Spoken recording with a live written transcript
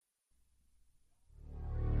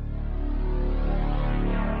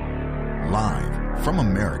From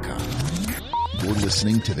America, you're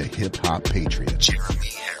listening to the Hip Hop Patriot, Jeremy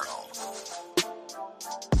Harrell.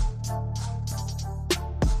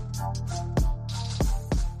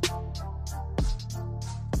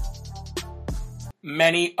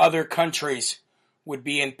 Many other countries would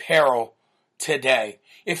be in peril today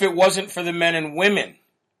if it wasn't for the men and women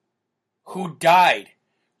who died,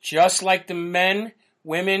 just like the men,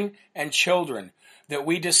 women, and children that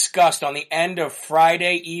we discussed on the end of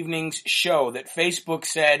Friday evening's show that Facebook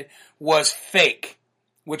said was fake,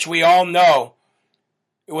 which we all know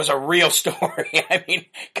it was a real story. I mean,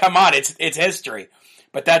 come on, it's history.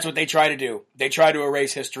 But that's what they try to do. They try to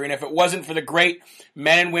erase history. And if it wasn't for the great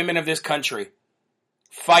men and women of this country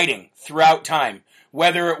fighting throughout time,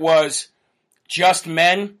 whether it was just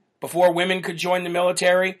men before women could join the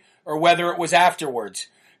military or whether it was afterwards,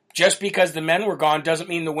 just because the men were gone doesn't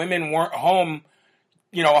mean the women weren't home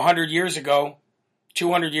 100 years ago,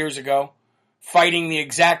 200 years ago, fighting the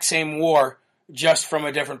exact same war, just from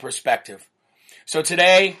a different perspective. So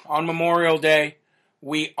today, on Memorial Day,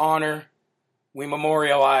 we honor, we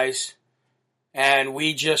memorialize, and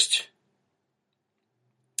we give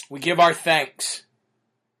our thanks.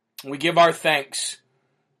 We give our thanks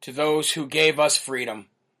to those who gave us freedom.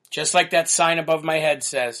 Just like that sign above my head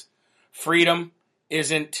says, freedom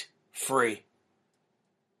isn't free.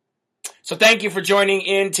 So thank you for joining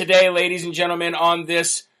in today, ladies and gentlemen, on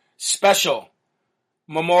this special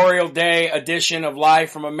Memorial Day edition of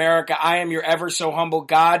Live from America. I am your ever so humble,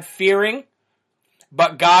 God-fearing,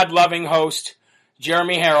 but God-loving host,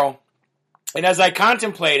 Jeremy Harrell. And as I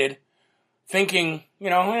contemplated, thinking,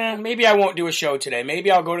 maybe I won't do a show today.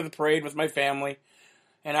 Maybe I'll go to the parade with my family.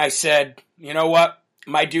 And I said, you know what?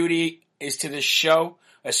 My duty is to this show,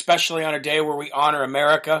 especially on a day where we honor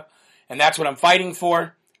America. And that's what I'm fighting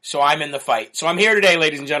for. So I'm in the fight. So I'm here today,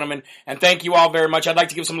 ladies and gentlemen, and thank you all very much. I'd like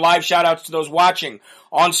to give some live shout-outs to those watching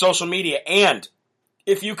on social media. And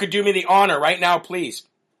if you could do me the honor right now, please,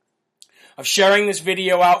 of sharing this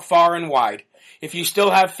video out far and wide. If you still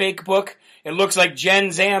have Facebook, it looks like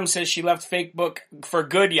Jen Zam says she left Facebook for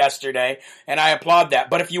good yesterday, and I applaud that.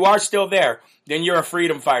 But if you are still there, then you're a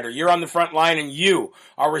freedom fighter. You're on the front line, and you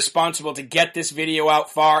are responsible to get this video out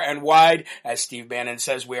far and wide. As Steve Bannon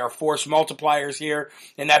says, we are force multipliers here,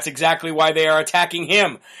 and that's exactly why they are attacking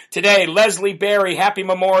him. Today, Leslie Berry, happy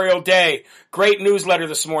Memorial Day. Great newsletter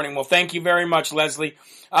this morning. Well, thank you very much, Leslie.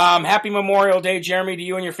 Happy Memorial Day, Jeremy, to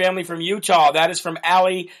you and your family from Utah. That is from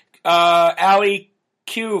Allie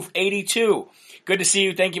Q 82. Good to see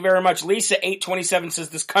you. Thank you very much. Lisa 827 says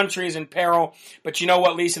this country is in peril. But you know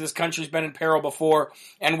what, Lisa? This country's been in peril before,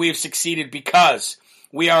 and we've succeeded because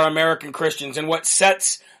we are American Christians. And what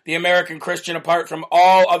sets the American Christian apart from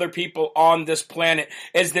all other people on this planet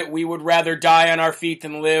is that we would rather die on our feet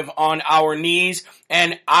than live on our knees.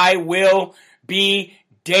 And I will be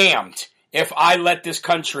damned if I let this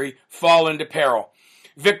country fall into peril.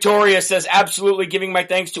 Victoria says, absolutely giving my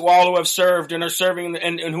thanks to all who have served and are serving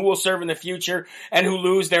and who will serve in the future and who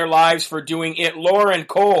lose their lives for doing it. Lauren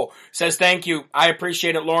Cole says, thank you. I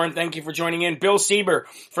appreciate it, Lauren. Thank you for joining in. Bill Sieber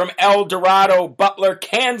from El Dorado, Butler,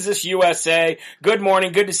 Kansas, USA. Good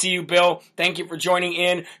morning. Good to see you, Bill. Thank you for joining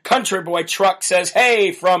in. Country Boy Truck says,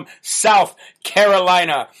 hey, from South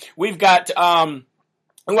Carolina. We've got,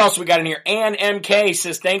 who else we got in here? Ann MK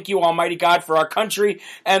says, thank you, Almighty God, for our country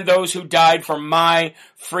and those who died for my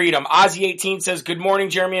freedom. Ozzy 18 says, good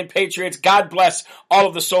morning, Jeremy and Patriots. God bless all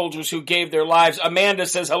of the soldiers who gave their lives. Amanda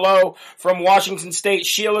says, hello from Washington State.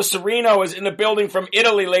 Sheila Sereno is in the building from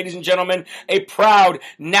Italy, ladies and gentlemen. A proud,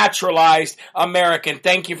 naturalized American.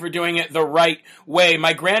 Thank you for doing it the right way.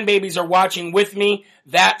 My grandbabies are watching with me.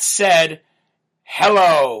 That said,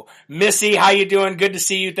 hello. Missy, how you doing? Good to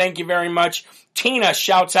see you. Thank you very much. Tina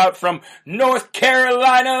shouts out from North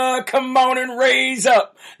Carolina. Come on and raise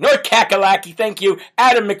up. North Kakalaki, thank you.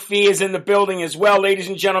 Adam McPhee is in the building as well, ladies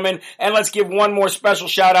and gentlemen. And let's give one more special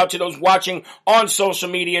shout out to those watching on social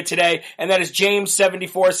media today. And that is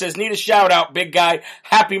James74 says, need a shout out, big guy.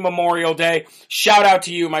 Happy Memorial Day. Shout out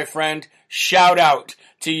to you, my friend. Shout out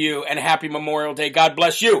to you and happy Memorial Day. God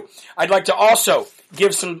bless you. I'd like to also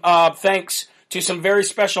give some thanks to some very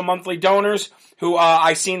special monthly donors who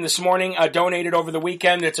I seen this morning donated over the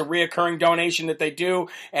weekend. It's a reoccurring donation that they do.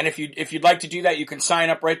 And if you'd like to do that, you can sign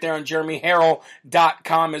up right there on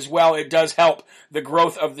JeremyHarrell.com as well. It does help the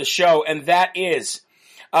growth of the show. And that is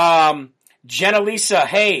Jenna-Lisa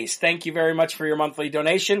Hayes. Thank you very much for your monthly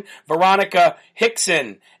donation. Veronica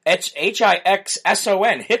Hickson.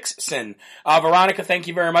 Hixson. Hickson. Veronica, thank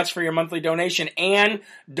you very much for your monthly donation. Ann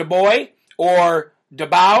DuBois or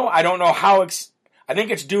Dubau. I don't know how I think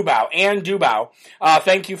it's Dubau. Ann Dubau.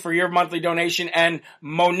 Thank you for your monthly donation. And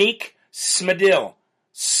Monique Smadil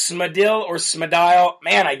or Smadile.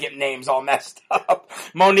 Man, I get names all messed up.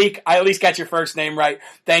 Monique, I at least got your first name right.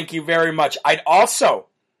 Thank you very much. I'd also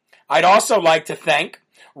like to thank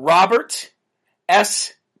Robert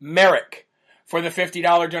S. Merrick for the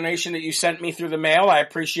 $50 donation that you sent me through the mail. I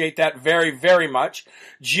appreciate that very, very much.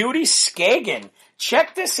 Judy Skagen.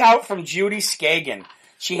 Check this out from Judy Skagen.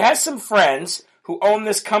 She has some friends who own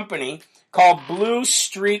this company called Blue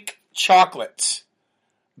Streak Chocolates.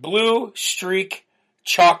 Blue Streak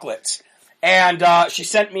Chocolates. And she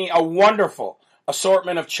sent me a wonderful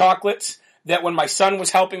assortment of chocolates that when my son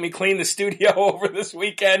was helping me clean the studio over this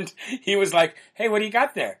weekend, he was like, hey, what do you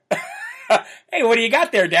got there? Hey, what do you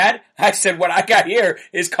got there, Dad? I said, what I got here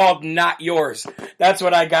is called Not Yours. That's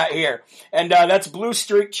what I got here. And that's Blue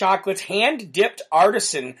Streak Chocolates, hand-dipped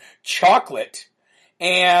artisan chocolate.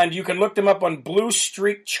 And you can look them up on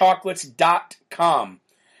bluestreakchocolates.com.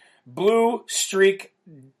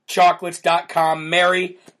 bluestreakchocolates.com.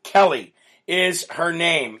 Mary Kelly is her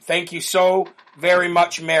name. Thank you so very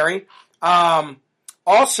much, Mary.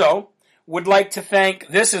 Also, would like to thank,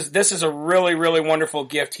 this is a really, really wonderful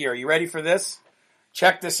gift here. You ready for this?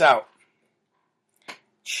 Check this out.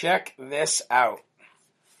 Check this out.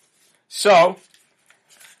 So,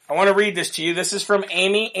 I want to read this to you. This is from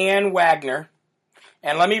Amy Ann Wagner.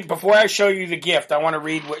 And before I show you the gift, I want to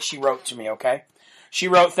read what she wrote to me, okay? She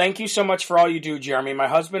wrote, thank you so much for all you do, Jeremy. My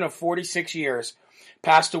husband of 46 years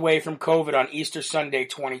passed away from COVID on Easter Sunday,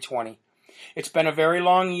 2020. It's been a very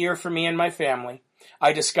long year for me and my family.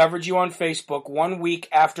 I discovered you on Facebook 1 week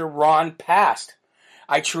after Ron passed.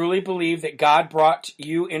 I truly believe that God brought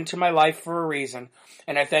you into my life for a reason,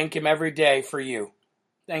 and I thank him every day for you.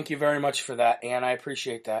 Thank you very much for that, Ann. I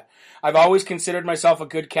appreciate that. I've always considered myself a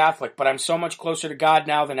good Catholic, but I'm so much closer to God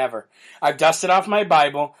now than ever. I've dusted off my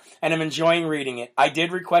Bible, and am enjoying reading it. I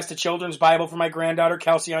did request a children's Bible for my granddaughter,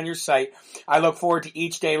 Kelsey, on your site. I look forward to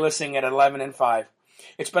each day listening at 11 and 5.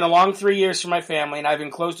 It's been a long 3 years for my family, and I've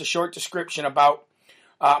enclosed a short description about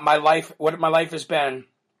my life, what my life has been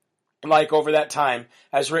like over that time,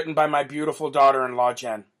 as written by my beautiful daughter-in-law,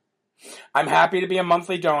 Jen. I'm happy to be a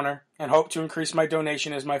monthly donor and hope to increase my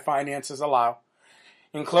donation as my finances allow.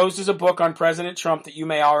 Enclosed is a book on President Trump that you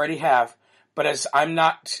may already have, but as I'm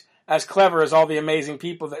not as clever as all the amazing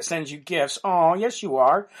people that send you gifts, oh, yes you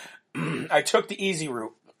are, I took the easy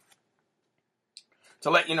route to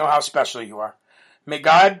let you know how special you are. May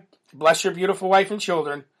God bless your beautiful wife and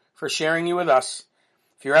children for sharing you with us.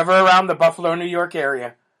 If you're ever around the Buffalo, New York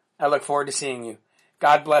area, I look forward to seeing you.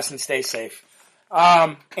 God bless and stay safe.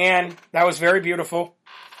 And that was very beautiful.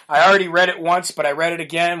 I already read it once, but I read it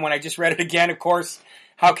again. When I just read it again, of course,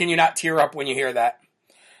 how can you not tear up when you hear that?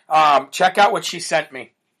 Check out what she sent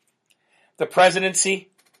me. The presidency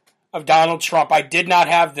of Donald Trump. I did not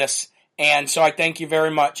have this, and so I thank you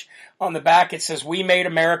very much. On the back, it says, We Made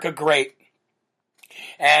America Great.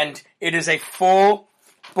 And it is a full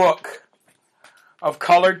book of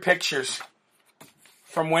colored pictures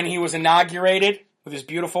from when he was inaugurated with his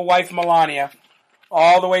beautiful wife Melania,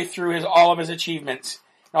 all the way through all of his achievements,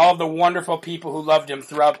 and all of the wonderful people who loved him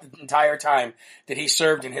throughout the entire time that he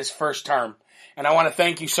served in his first term. And I want to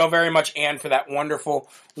thank you so very much, Ann, for that wonderful,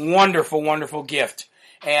 wonderful, wonderful gift.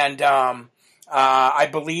 And I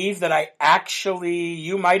believe that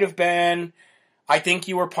you might have been, I think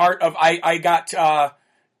you were part of, I got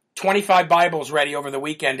 25 Bibles ready over the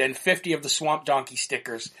weekend and 50 of the Swamp Donkey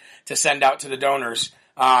stickers to send out to the donors.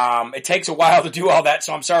 It takes a while to do all that,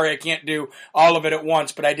 so I'm sorry I can't do all of it at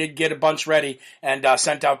once, but I did get a bunch ready and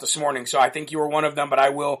sent out this morning, so I think you were one of them, but I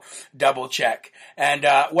will double check. And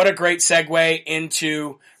what a great segue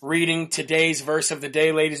into reading today's verse of the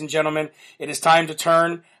day, ladies and gentlemen. It is time to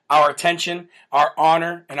turn our attention, our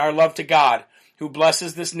honor, and our love to God, who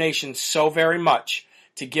blesses this nation so very much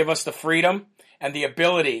to give us the freedom and the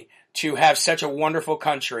ability to have such a wonderful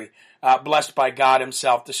country, blessed by God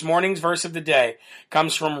himself. This morning's verse of the day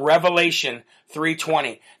comes from Revelation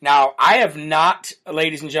 3:20. Now, I have not,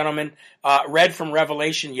 ladies and gentlemen, read from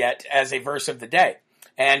Revelation yet as a verse of the day.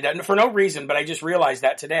 And for no reason, but I just realized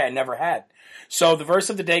that today. I never had. So the verse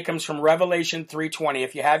of the day comes from Revelation 3:20.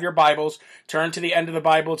 If you have your Bibles, turn to the end of the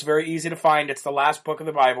Bible. It's very easy to find. It's the last book of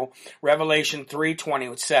the Bible. Revelation 3:20,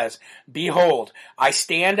 which says, Behold, I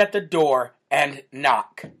stand at the door and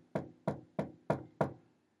knock.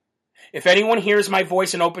 If anyone hears my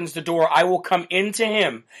voice and opens the door, I will come into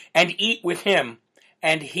him and eat with him,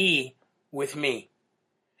 and he with me.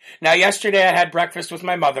 Now, yesterday I had breakfast with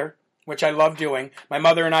my mother, which I love doing. My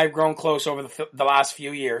mother and I have grown close over the last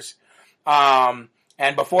few years. And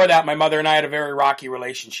before that, my mother and I had a very rocky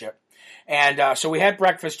relationship. And so we had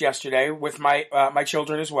breakfast yesterday with my my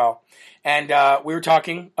children as well. And we were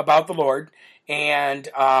talking about the Lord, and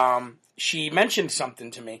she mentioned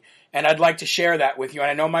something to me, and I'd like to share that with you. And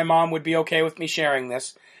I know my mom would be okay with me sharing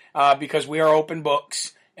this because we are open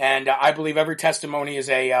books, and I believe every testimony is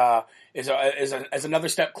another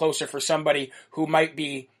step closer for somebody who might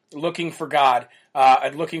be looking for God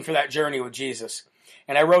and looking for that journey with Jesus.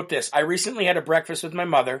 And I wrote this: I recently had a breakfast with my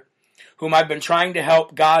mother, whom I've been trying to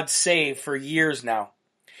help God save for years now.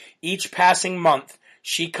 Each passing month,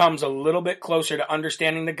 she comes a little bit closer to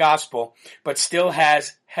understanding the gospel, but still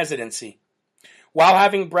has hesitancy. While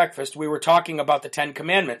having breakfast, we were talking about the 10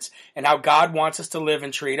 Commandments and how God wants us to live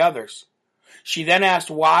and treat others. She then asked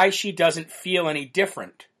why she doesn't feel any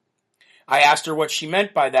different. I asked her what she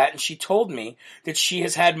meant by that, and she told me that she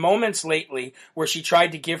has had moments lately where she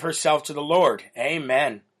tried to give herself to the Lord.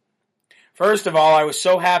 Amen. First of all, I was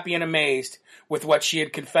so happy and amazed with what she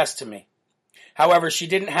had confessed to me. However, she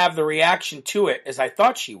didn't have the reaction to it as I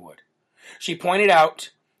thought she would. She pointed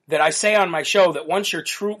out that I say on my show that once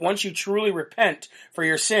you truly repent for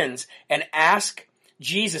your sins and ask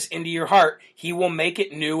Jesus into your heart, he will make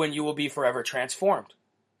it new and you will be forever transformed.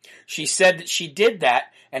 She said that she did that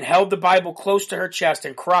and held the Bible close to her chest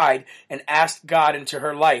and cried and asked God into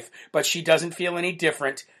her life, but she doesn't feel any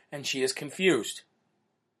different and she is confused.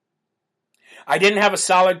 I didn't have a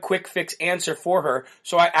solid, quick fix answer for her,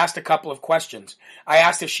 so I asked a couple of questions. I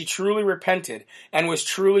asked if she truly repented and was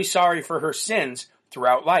truly sorry for her sins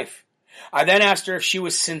throughout life. I then asked her if she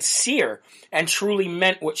was sincere and truly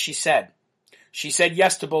meant what she said. She said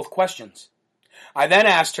yes to both questions. I then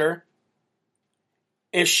asked her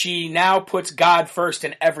if she now puts God first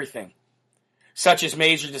in everything, such as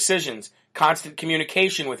major decisions, constant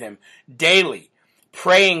communication with him, daily,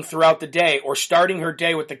 praying throughout the day, or starting her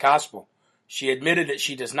day with the gospel. She admitted that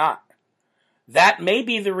she does not. That may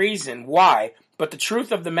be the reason why, but the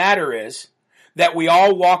truth of the matter is that we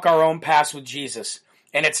all walk our own paths with Jesus,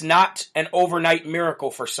 and it's not an overnight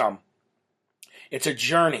miracle for some. It's a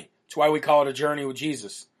journey. That's why we call it a journey with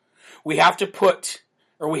Jesus. We have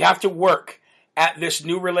to work at this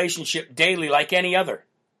new relationship daily like any other.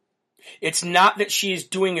 It's not that she is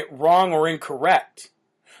doing it wrong or incorrect.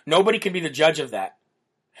 Nobody can be the judge of that.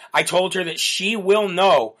 I told her that she will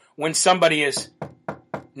know when somebody is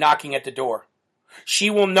knocking at the door. She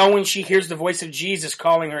will know when she hears the voice of Jesus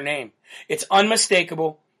calling her name. It's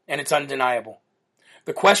unmistakable and it's undeniable.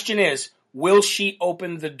 The question is, will she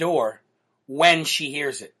open the door when she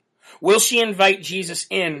hears it? Will she invite Jesus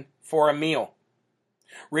in for a meal?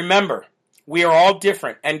 Remember, we are all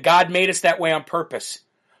different and God made us that way on purpose.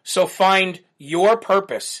 So find your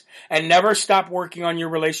purpose and never stop working on your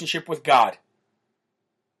relationship with God.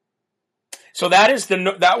 So that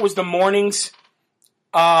was the morning's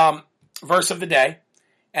verse of the day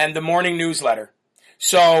and the morning newsletter.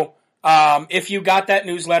 So if you got that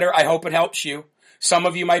newsletter, I hope it helps you. Some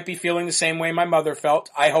of you might be feeling the same way my mother felt.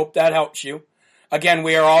 I hope that helps you. Again,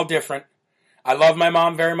 we are all different. I love my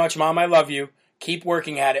mom very much. Mom, I love you. Keep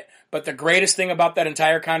working at it. But the greatest thing about that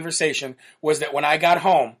entire conversation was that when I got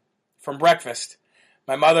home from breakfast,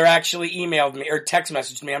 my mother actually emailed me, or text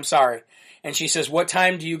messaged me, I'm sorry. And she says, what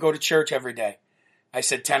time do you go to church every day? I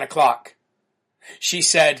said, 10 o'clock. She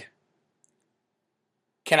said,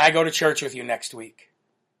 can I go to church with you next week?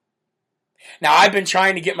 Now, I've been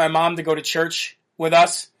trying to get my mom to go to church with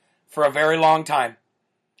us for a very long time,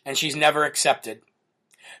 and she's never accepted.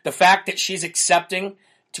 The fact that she's accepting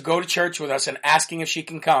to go to church with us and asking if she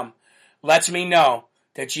can come lets me know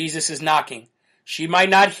that Jesus is knocking. She might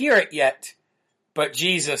not hear it yet, but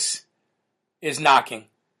Jesus is knocking.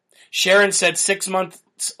 Sharon said 6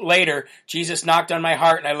 months later, Jesus knocked on my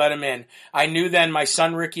heart and I let him in. I knew then my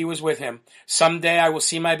son Ricky was with him. Someday I will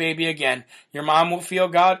see my baby again. Your mom will feel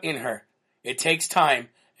God in her. It takes time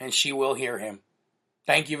and she will hear him.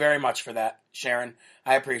 Thank you very much for that, Sharon.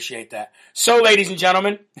 I appreciate that. So, ladies and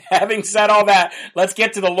gentlemen, having said all that, let's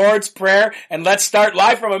get to the Lord's Prayer and let's start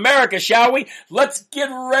live from America, shall we? Let's get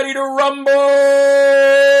ready to rumble.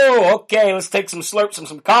 Okay, let's take some slurps and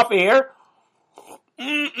some coffee here.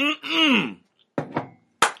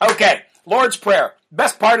 Okay, Lord's Prayer,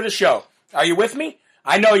 best part of the show. Are you with me?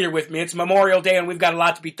 I know you're with me. It's Memorial Day and we've got a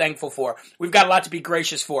lot to be thankful for. We've got a lot to be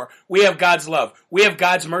gracious for. We have God's love. We have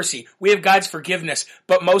God's mercy. We have God's forgiveness.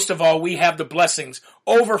 But most of all, we have the blessings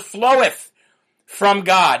overfloweth from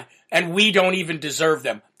God and we don't even deserve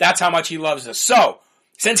them. That's how much he loves us. So,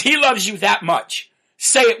 since he loves you that much,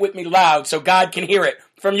 say it with me loud so God can hear it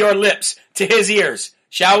from your lips to his ears.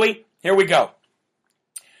 Shall we? Here we go.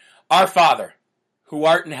 Our Father, who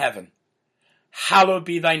art in heaven, hallowed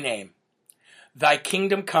be thy name. Thy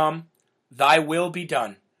kingdom come, thy will be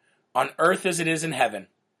done, on earth as it is in heaven.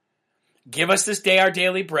 Give us this day our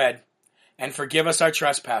daily bread, and forgive us our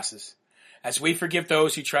trespasses, as we forgive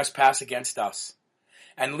those who trespass against us.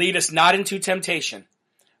 And lead us not into temptation,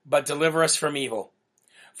 but deliver us from evil.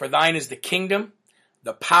 For thine is the kingdom,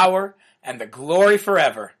 the power, and the glory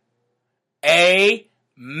forever.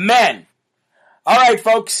 Amen. All right,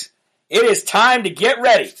 folks, it is time to get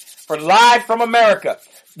ready for Live from America,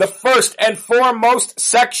 the first and foremost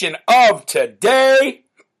section of today.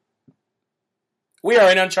 We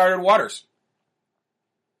are in uncharted waters.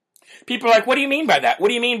 People are like, what do you mean by that? What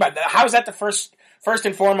do you mean by that? How is that the first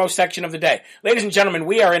and foremost section of the day? Ladies and gentlemen,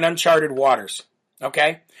 we are in uncharted waters,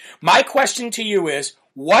 okay? My question to you is,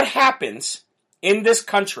 what happens in this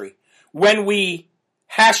country when we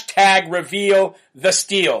 #reveal the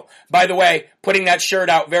steal? By the way, putting that shirt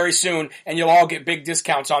out very soon, and you'll all get big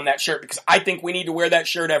discounts on that shirt, because I think we need to wear that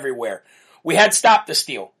shirt everywhere. We had Stop the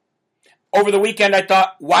Steal. Over the weekend, I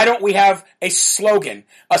thought, why don't we have a slogan,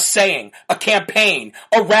 a saying, a campaign,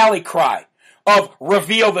 a rally cry of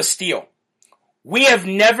reveal the steal? We have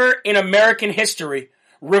never in American history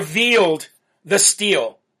revealed the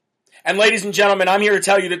steal. And ladies and gentlemen, I'm here to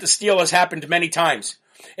tell you that the steal has happened many times.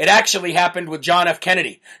 It actually happened with John F.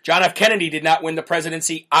 Kennedy. John F. Kennedy did not win the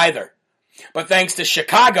presidency either. But thanks to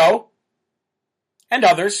Chicago and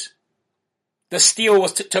others, the steal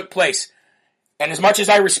took place. And as much as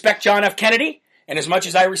I respect John F. Kennedy, and as much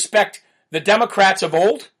as I respect the Democrats of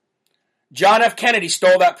old, John F. Kennedy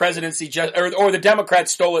stole that presidency, or the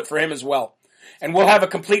Democrats stole it for him as well. And we'll have a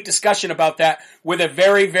complete discussion about that with a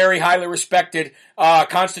very, very highly respected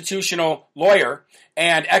constitutional lawyer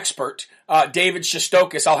and expert, David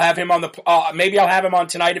Shostokis. I'll have him on maybe I'll have him on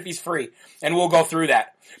tonight if he's free, and we'll go through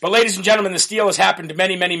that. But ladies and gentlemen, the steal has happened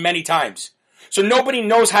many, many, many times. So nobody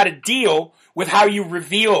knows how to deal with how you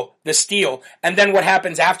reveal the steal and then what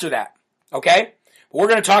happens after that. Okay? We're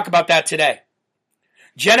going to talk about that today.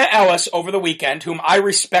 Jenna Ellis over the weekend, whom I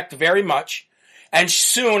respect very much, and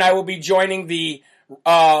soon I will be joining the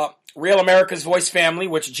Real America's Voice family,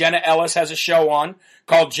 which Jenna Ellis has a show on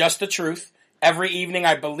called Just the Truth. Every evening,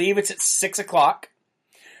 I believe it's at 6 o'clock.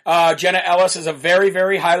 Jenna Ellis is a very,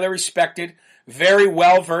 very highly respected, very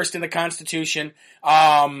well-versed in the Constitution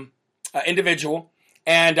individual,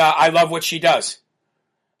 and I love what she does.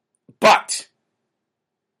 But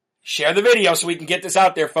share the video so we can get this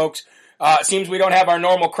out there, folks. It seems we don't have our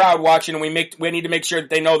normal crowd watching, and we need to make sure that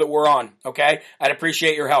they know that we're on, okay? I'd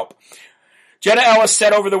appreciate your help. Jenna Ellis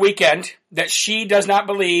said over the weekend that she does not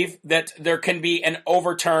believe that there can be an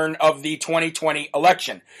overturn of the 2020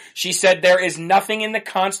 election. She said there is nothing in the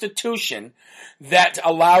Constitution that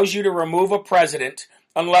allows you to remove a president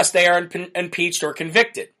unless they are impeached or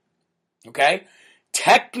convicted, okay?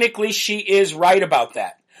 Technically, she is right about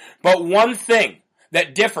that. But one thing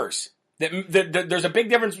that differs, there's a big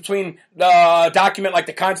difference between the document like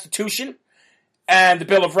the Constitution and the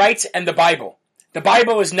Bill of Rights and the Bible. The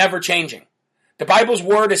Bible is never changing. The Bible's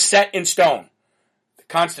word is set in stone. The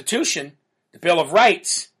Constitution, the Bill of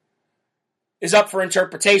Rights, is up for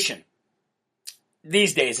interpretation.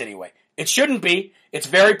 These days, anyway. It shouldn't be. It's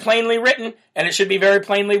very plainly written, and it should be very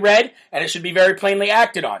plainly read, and it should be very plainly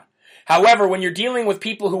acted on. However, when you're dealing with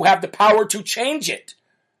people who have the power to change it,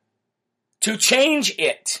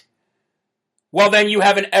 well, then you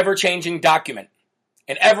have an ever-changing document,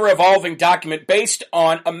 an ever-evolving document based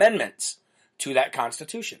on amendments to that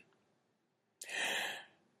Constitution.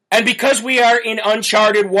 And because we are in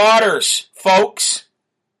uncharted waters, folks,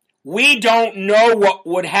 we don't know what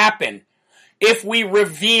would happen if we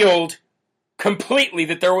revealed completely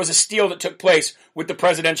that there was a steal that took place with the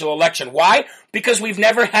presidential election. Why? Because we've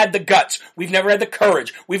never had the guts, we've never had the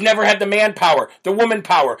courage, we've never had the manpower, the woman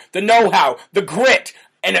power, the know-how, the grit,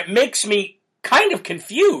 and it makes me kind of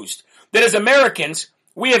confused that as Americans,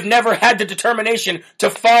 we have never had the determination to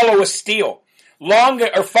follow a steal long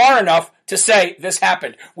or far enough to say this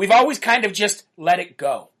happened. We've always kind of just let it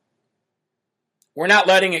go. We're not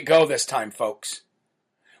letting it go this time, folks.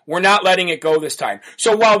 We're not letting it go this time.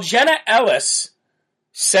 So while Jenna Ellis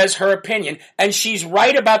says her opinion, and she's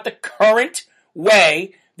right about the current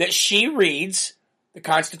way that she reads the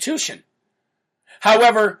Constitution.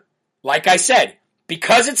 However, like I said,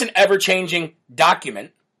 because it's an ever-changing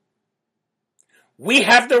document, we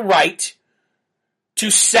have the right to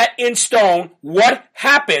set in stone what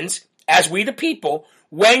happens, as we the people,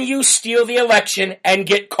 when you steal the election and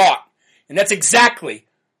get caught. And that's exactly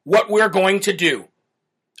what we're going to do.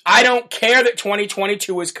 I don't care that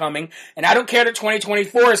 2022 is coming, and I don't care that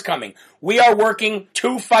 2024 is coming. We are working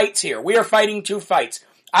two fights here. We are fighting two fights.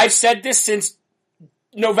 I've said this since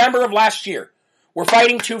November of last year. We're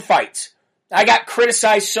fighting two fights. I got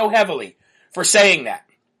criticized so heavily for saying that.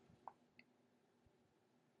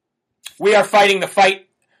 We are fighting the fight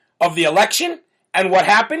of the election and what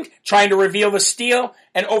happened, trying to reveal the steal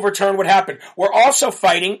and overturn what happened. We're also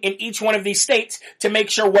fighting in each one of these states to make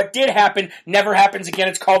sure what did happen never happens again.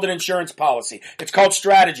 It's called an insurance policy. It's called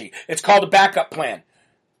strategy. It's called a backup plan.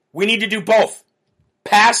 We need to do both.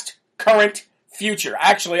 Past, current, future.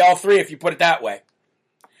 Actually, all three if you put it that way.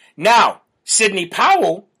 Now, Sidney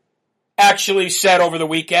Powell actually said over the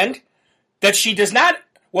weekend that she does not,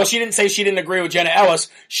 well, she didn't say she didn't agree with Jenna Ellis.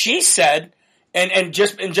 She said, and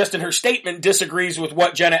just in her statement disagrees with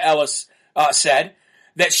what Jenna Ellis said,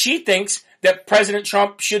 that she thinks that President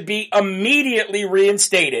Trump should be immediately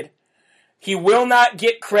reinstated. He will not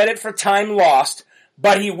get credit for time lost,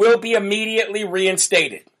 but he will be immediately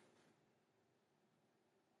reinstated.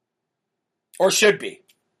 Or should be.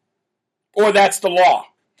 Or that's the law.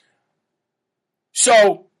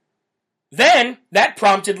 So, then that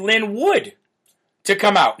prompted Lin Wood to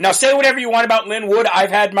come out. Now, say whatever you want about Lin Wood.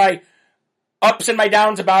 I've had my ups and my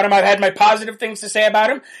downs about him. I've had my positive things to say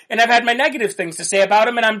about him, and I've had my negative things to say about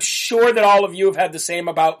him, and I'm sure that all of you have had the same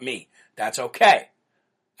about me. That's okay.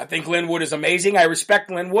 I think Lin Wood is amazing. I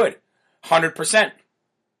respect Lin Wood. 100%.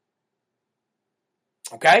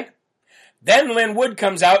 Okay? Then Lin Wood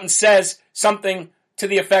comes out and says something to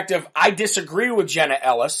the effect of, I disagree with Jenna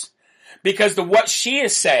Ellis, because what she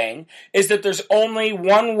is saying is that there's only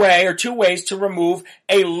one way or two ways to remove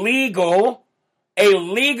a legally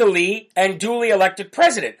and duly elected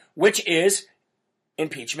president, which is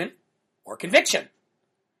impeachment or conviction.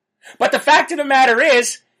 But the fact of the matter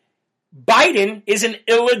is, Biden is an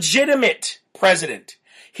illegitimate president.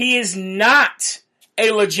 He is not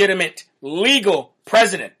a legitimate, legal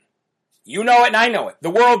president. You know it and I know it.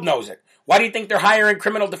 The world knows it. Why do you think they're hiring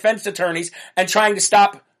criminal defense attorneys and trying to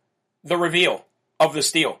stop the reveal of the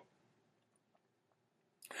steal?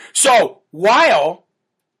 So, while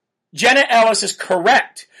Jenna Ellis is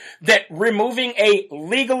correct that removing a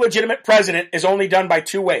legal, legitimate president is only done by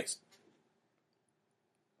two ways,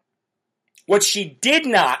 what she did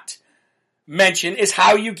not mention is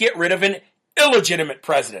how you get rid of an illegitimate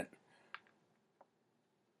president.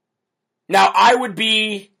 Now, I would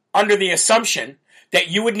be under the assumption that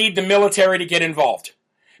you would need the military to get involved.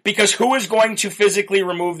 Because who is going to physically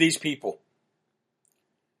remove these people?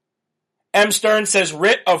 M. Stern says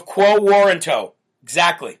writ of quo warranto.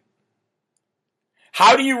 Exactly.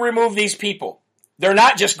 How do you remove these people? They're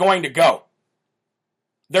not just going to go.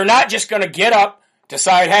 They're not just going to get up,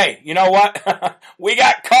 decide, hey, you know what? We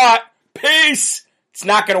got caught. Peace. It's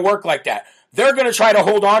not going to work like that. They're going to try to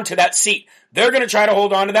hold on to that seat. They're going to try to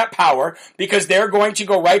hold on to that power because they're going to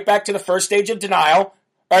go right back to the first stage of denial.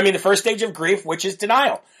 The first stage of grief, which is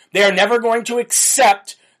denial. They are never going to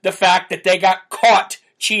accept the fact that they got caught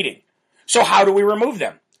cheating. So how do we remove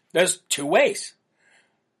them? There's two ways.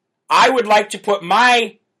 I would like to put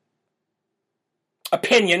my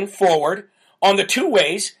opinion forward on the two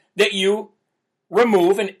ways that you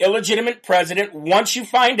remove an illegitimate president once you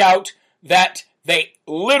find out that they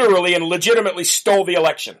literally and legitimately stole the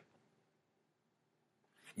election.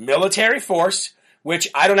 Military force, which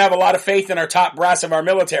I don't have a lot of faith in our top brass of our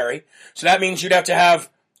military, so that means you'd have to have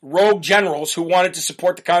rogue generals who wanted to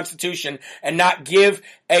support the Constitution and not give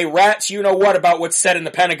a rat's you-know-what about what's said in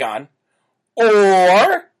the Pentagon,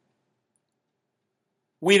 or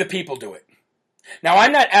we the people do it. Now,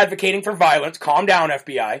 I'm not advocating for violence. Calm down,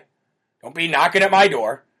 FBI. Don't be knocking at my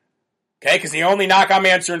door. Okay? Because the only knock I'm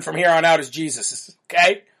answering from here on out is Jesus.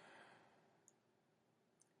 Okay?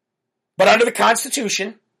 But under the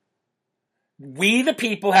Constitution, we the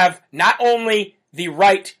people have not only the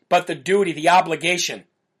right, but the duty, the obligation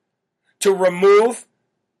to remove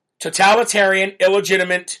totalitarian,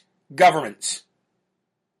 illegitimate governments.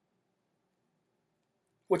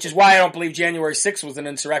 Which is why I don't believe January 6th was an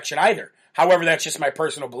insurrection either. However, that's just my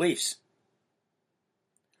personal beliefs.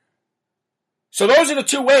 So those are the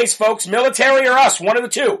two ways, folks. Military or us, one of the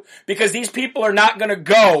two. Because these people are not going to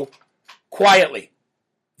go quietly.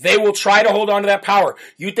 They will try to hold on to that power.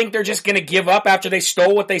 You think they're just going to give up after they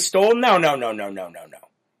stole what they stole? No.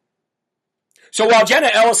 So while Jenna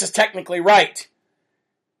Ellis is technically right,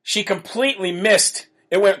 she completely missed.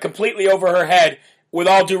 It went completely over her head, with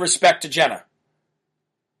all due respect to Jenna.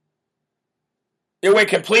 It went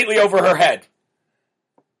completely over her head.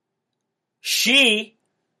 She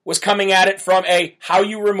was coming at it from how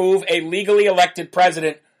you remove a legally elected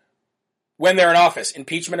president when they're in office,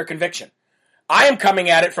 impeachment or conviction. I am coming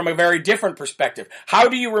at it from a very different perspective. How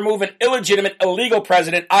do you remove an illegitimate, illegal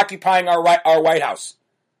president occupying our White House?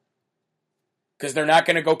 Because they're not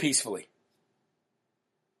going to go peacefully.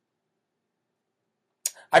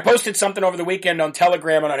 I posted something over the weekend on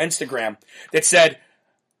Telegram and on Instagram that said,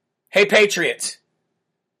 hey, Patriots,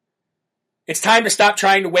 It's time to stop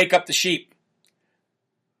trying to wake up the sheep.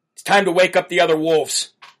 It's time to wake up the other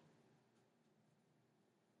wolves.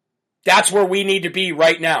 That's where we need to be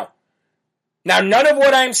right now. Now, none of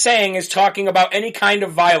what I'm saying is talking about any kind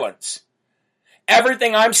of violence.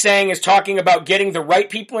 Everything I'm saying is talking about getting the right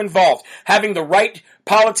people involved, having the right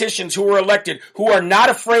politicians who are elected, who are not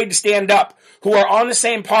afraid to stand up, who are on the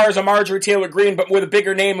same par as a Marjorie Taylor Greene, but with a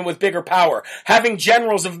bigger name and with bigger power, having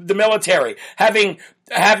generals of the military, having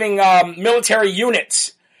military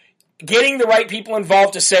units, getting the right people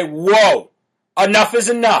involved to say, whoa, enough is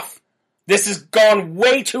enough. This has gone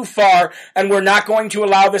way too far, and we're not going to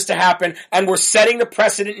allow this to happen, and we're setting the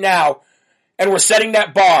precedent now, and we're setting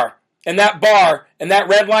that bar, and that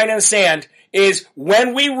red line in the sand is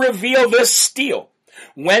when we reveal this steal,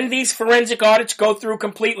 when these forensic audits go through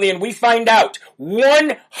completely and we find out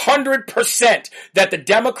 100% that the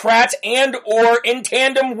Democrats and or in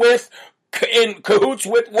tandem with, in cahoots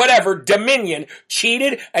with whatever, Dominion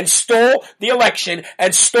cheated and stole the election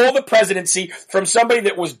and stole the presidency from somebody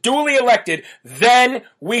that was duly elected, then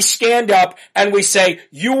we stand up and we say,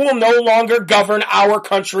 you will no longer govern our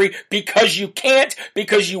country because you can't,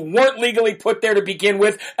 because you weren't legally put there to begin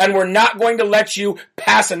with, and we're not going to let you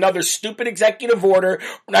pass another stupid executive order.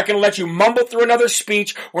 We're not going to let you mumble through another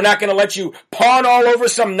speech. We're not going to let you pawn all over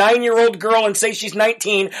some 9-year-old girl and say she's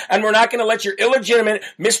 19, and we're not going to let your illegitimate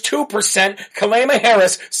Miss 2% Kalema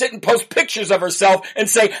Harris sit and post pictures of herself and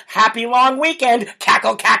say, happy long weekend,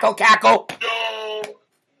 cackle, cackle, cackle.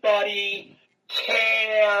 Nobody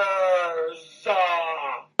cares. You're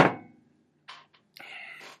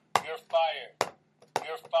fired.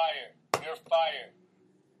 You're fired. You're fired.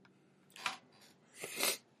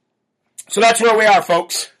 So that's where we are,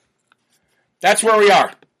 folks. That's where we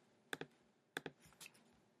are.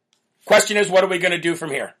 Question is, what are we going to do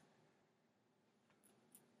from here?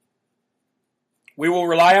 We will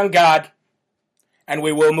rely on God, and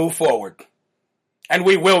we will move forward, and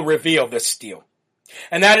we will reveal this steal.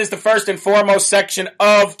 And that is the first and foremost section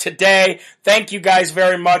of today. Thank you guys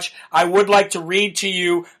very much. I would like to read to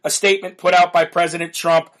you a statement put out by President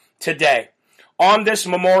Trump today. On this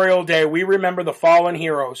Memorial Day, we remember the fallen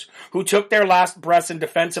heroes who took their last breaths in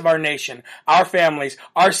defense of our nation, our families,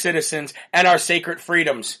 our citizens, and our sacred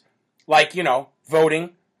freedoms, like,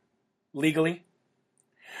 voting legally.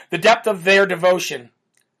 The depth of their devotion,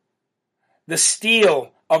 the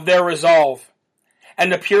steel of their resolve,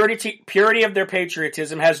 and the purity of their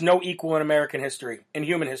patriotism has no equal in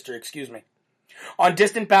human history. On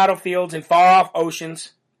distant battlefields and far-off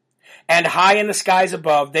oceans, and high in the skies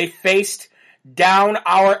above, they faced down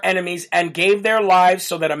our enemies and gave their lives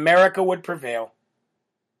so that America would prevail.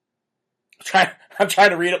 I'm trying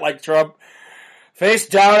to read it like Trump.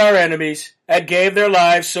 Faced down our enemies and gave their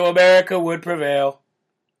lives so America would prevail.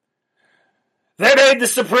 They made the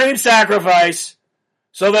supreme sacrifice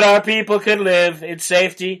so that our people could live in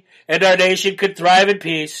safety and our nation could thrive in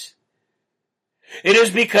peace. It is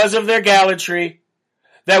because of their gallantry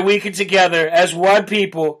that we can together, as one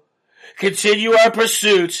people, continue our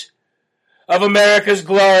pursuit of America's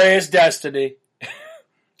glorious destiny.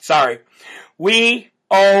 Sorry. We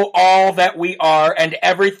owe all that we are and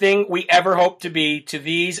everything we ever hope to be to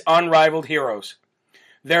these unrivaled heroes.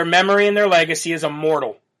 Their memory and their legacy is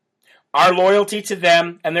immortal. Our loyalty to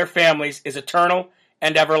them and their families is eternal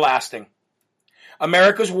and everlasting.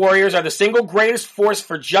 America's warriors are the single greatest force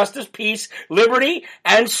for justice, peace, liberty,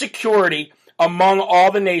 and security among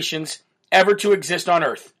all the nations ever to exist on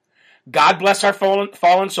earth. God bless our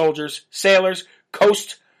fallen soldiers, sailors,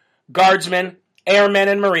 coast guardsmen, airmen,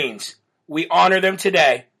 and Marines. We honor them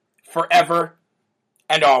today, forever,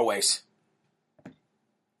 and always.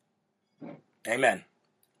 Amen.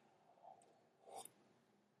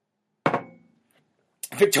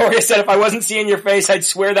 Victoria said, if I wasn't seeing your face, I'd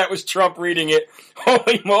swear that was Trump reading it.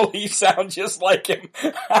 Holy moly, you sound just like him.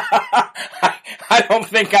 I don't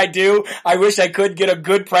think I do. I wish I could get a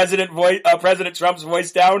good President Trump's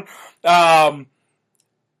voice down. But,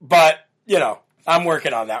 I'm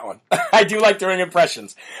working on that one. I do like doing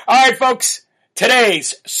impressions. All right, folks,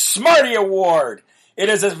 today's Smarty Award. It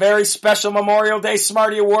is a very special Memorial Day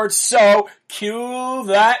Smarty Award, so cue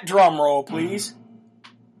that drum roll, please.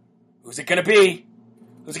 Who's it going to be?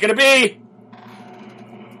 Who's it going to be?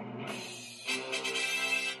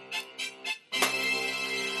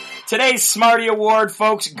 Today's Smarty Award,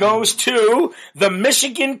 folks, goes to the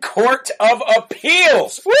Michigan Court of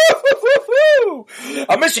Appeals. Woo-hoo-hoo-hoo!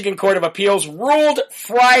 A Michigan Court of Appeals ruled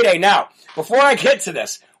Friday. Now, before I get to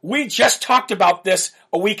this, we just talked about this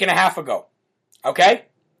a week and a half ago. Okay?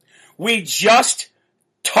 We just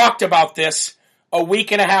talked about this a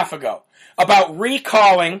week and a half ago. About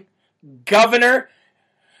recalling Governor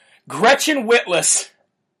Gretchen Whitlam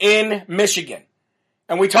in Michigan.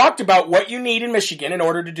 And we talked about what you need in Michigan in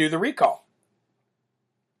order to do the recall.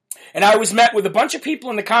 And I was met with a bunch of people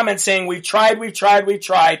in the comments saying, we've tried,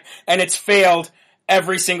 and it's failed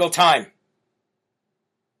every single time.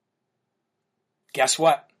 Guess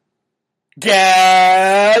what?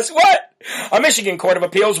 A Michigan Court of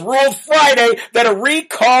Appeals ruled Friday that a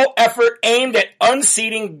recall effort aimed at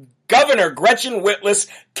unseating Governor Gretchen Whitlam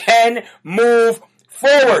can move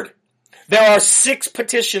forward. There are 6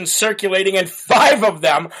 petitions circulating, and 5 of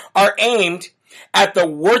them are aimed at the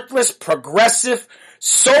worthless progressive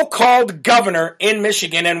so-called governor in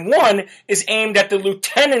Michigan, and 1 is aimed at the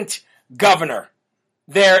lieutenant governor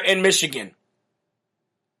there in Michigan.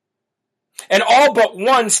 And all but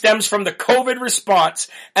 1 stems from the COVID response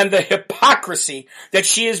and the hypocrisy that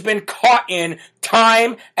she has been caught in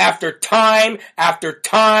time after time after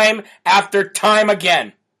time after time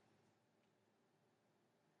again.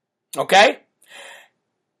 Okay?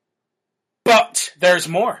 But there's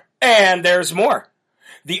more. And there's more.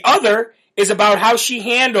 The other is about how she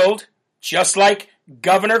handled, just like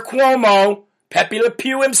Governor Cuomo, Pepe Le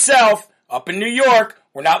Pew himself, up in New York.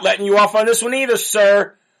 We're not letting you off on this one either,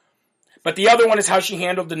 sir. But the other one is how she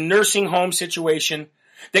handled the nursing home situation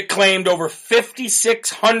that claimed over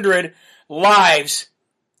 5,600 lives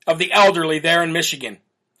of the elderly there in Michigan.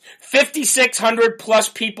 5,600 plus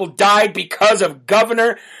people died because of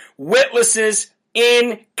Governor Whitlam's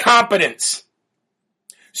incompetence.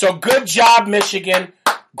 So good job, Michigan.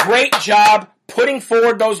 Great job putting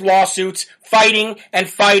forward those lawsuits, fighting and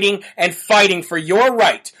fighting and fighting for your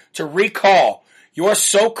right to recall your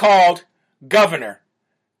so-called governor,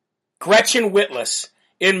 Gretchen Whitlam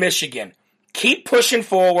in Michigan. Keep pushing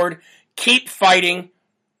forward. Keep fighting.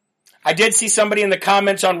 I did see somebody in the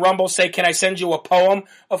comments on Rumble say, can I send you a poem?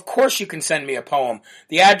 Of course you can send me a poem.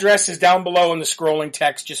 The address is down below in the scrolling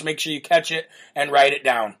text. Just make sure you catch it and write it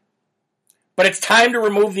down. But it's time to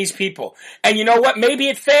remove these people. And you know what? Maybe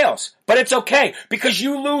it fails. But it's okay. Because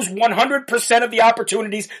you lose 100% of the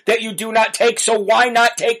opportunities that you do not take. So why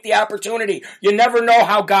not take the opportunity? You never know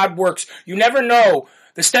how God works. You never know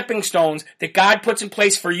the stepping stones that God puts in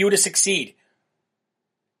place for you to succeed.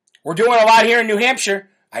 We're doing a lot here in New Hampshire.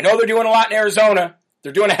 I know they're doing a lot in Arizona.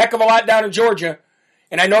 They're doing a heck of a lot down in Georgia.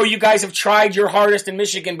 And I know you guys have tried your hardest in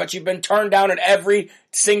Michigan, but you've been turned down at every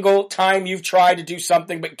single time you've tried to do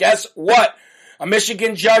something. But guess what? A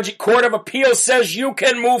Michigan judge at Court of Appeals says you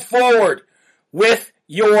can move forward with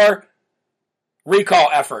your recall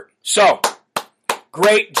effort. So,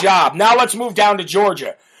 great job. Now let's move down to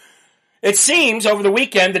Georgia. It seems over the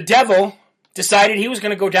weekend the devil decided he was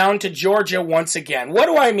going to go down to Georgia once again. What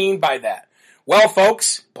do I mean by that? Well,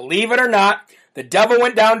 folks, believe it or not, the devil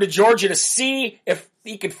went down to Georgia to see if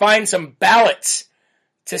he could find some ballots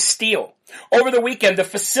to steal. Over the weekend, the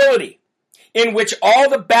facility in which all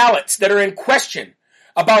the ballots that are in question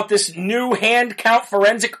about this new hand count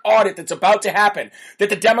forensic audit that's about to happen, that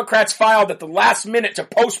the Democrats filed at the last minute to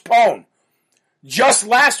postpone, just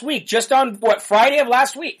last week, just on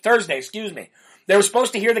Thursday, They were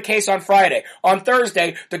supposed to hear the case on Friday. On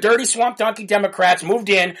Thursday, the dirty swamp donkey Democrats moved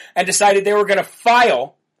in and decided they were going to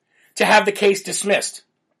file to have the case dismissed.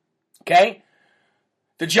 Okay?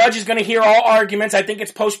 The judge is going to hear all arguments. I think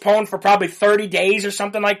it's postponed for probably 30 days or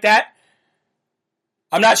something like that.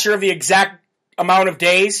 I'm not sure of the exact amount of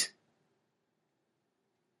days.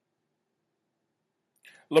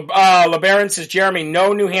 LeBaron says, Jeremy,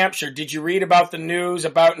 no New Hampshire. Did you read about the news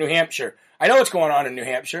about New Hampshire? I know what's going on in New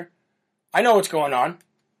Hampshire. I know what's going on.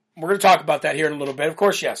 We're going to talk about that here in a little bit. Of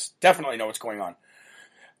course, yes. Definitely know what's going on.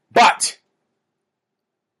 But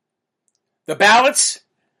the ballots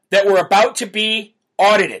that were about to be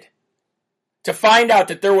audited to find out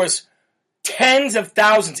that there was tens of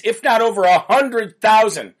thousands, if not over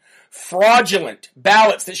 100,000 fraudulent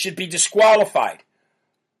ballots that should be disqualified.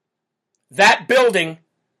 That building,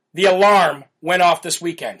 the alarm went off this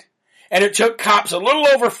weekend. And it took cops a little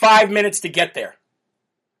over 5 minutes to get there.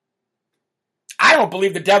 I don't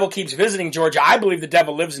believe the devil keeps visiting Georgia. I believe the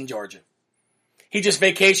devil lives in Georgia. He just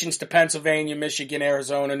vacations to Pennsylvania, Michigan,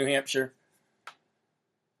 Arizona, New Hampshire.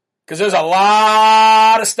 Because there's a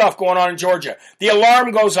lot of stuff going on in Georgia. The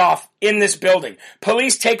alarm goes off in this building.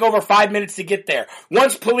 Police take over 5 minutes to get there.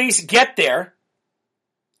 Once police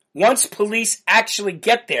actually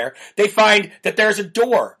get there, they find that there's a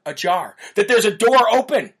door ajar. That there's a door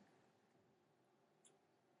open.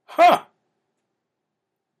 Huh.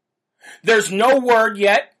 There's no word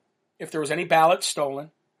yet if there was any ballots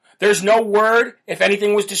stolen. There's no word if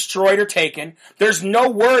anything was destroyed or taken. There's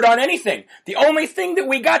no word on anything. The only thing that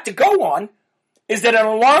we got to go on is that an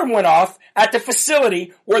alarm went off at the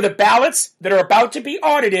facility where the ballots that are about to be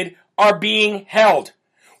audited are being held.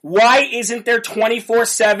 Why isn't there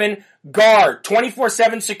 24/7 guard,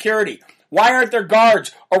 24/7 security? Why aren't there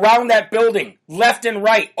guards around that building, left and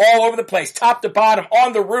right, all over the place, top to bottom,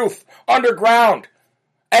 on the roof, underground,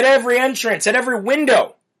 at every entrance, at every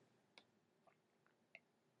window?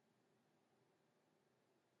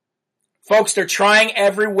 Folks, they're trying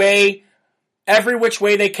every which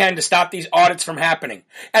way they can to stop these audits from happening.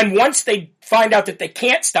 And once they find out that they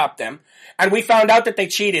can't stop them, and we found out that they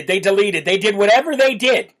cheated, they deleted, they did whatever they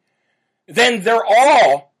did, then they're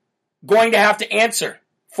all going to have to answer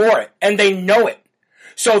for it, and they know it.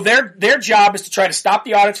 So their job is to try to stop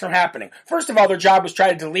the audits from happening. First of all, their job was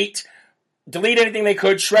try to delete anything they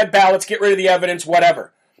could, shred ballots, get rid of the evidence,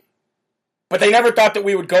 whatever. But they never thought that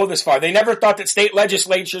we would go this far. They never thought that state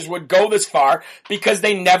legislatures would go this far because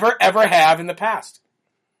they never, ever have in the past.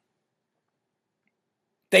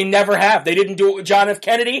 They never have. They didn't do it with John F.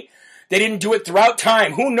 Kennedy. They didn't do it throughout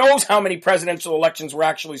time. Who knows how many presidential elections were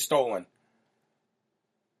actually stolen?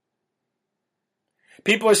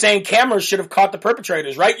 People are saying cameras should have caught the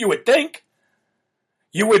perpetrators, right? You would think.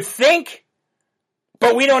 You would think.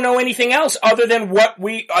 But we don't know anything else other than what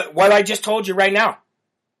I just told you right now.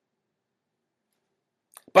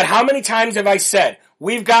 But how many times have I said,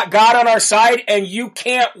 we've got God on our side and you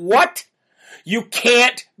can't what? You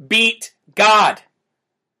can't beat God.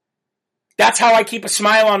 That's how I keep a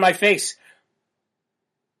smile on my face.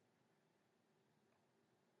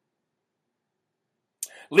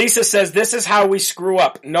 Lisa says, this is how we screw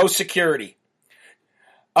up. No security.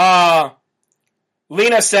 Lena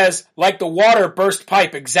says, like the water burst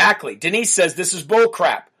pipe. Exactly. Denise says, this is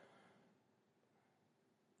bullcrap.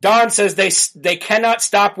 Don says they cannot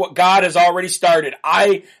stop what God has already started.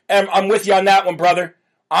 I'm with you on that one, brother.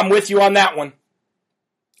 I'm with you on that one.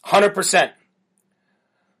 100%.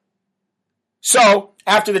 So,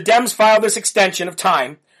 after the Dems filed this extension of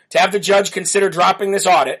time to have the judge consider dropping this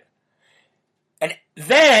audit, and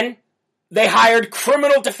then they hired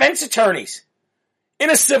criminal defense attorneys in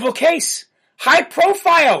a civil case.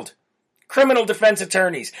 High-profiled criminal defense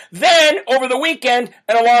attorneys. Then, over the weekend,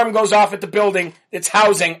 an alarm goes off at the building that's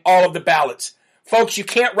housing all of the ballots. Folks, you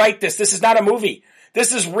can't write this. This is not a movie.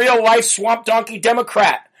 This is real-life swamp donkey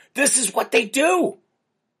Democrat. This is what they do.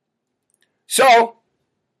 So,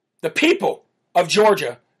 the people of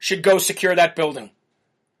Georgia should go secure that building.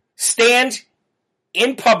 Stand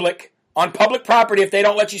in public, on public property if they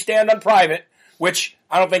don't let you stand on private, which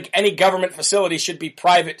I don't think any government facility should be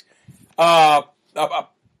private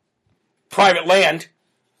private land,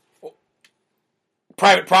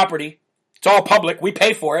 private property. It's all public. We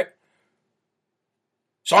pay for it.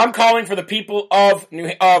 So I'm calling for the people of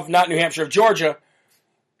Georgia,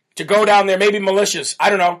 to go down there, maybe militias. I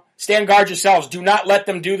don't know. Stand guard yourselves. Do not let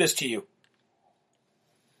them do this to you.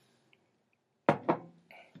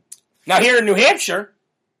 Now here in New Hampshire,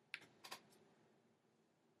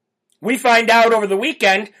 we find out over the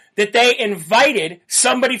weekend that they invited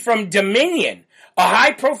somebody from Dominion, a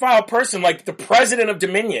high-profile person like the president of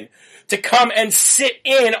Dominion, to come and sit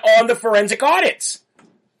in on the forensic audits.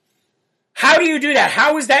 How do you do that?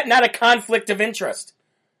 How is that not a conflict of interest?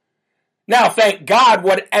 Now, thank God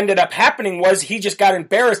what ended up happening was he just got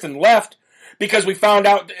embarrassed and left because he found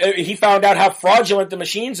out how fraudulent the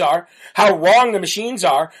machines are, how wrong the machines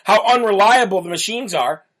are, how unreliable the machines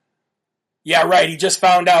are. Yeah, right, he just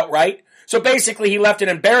found out, right? So basically he left in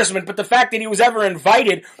embarrassment, but the fact that he was ever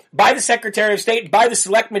invited by the Secretary of State, by the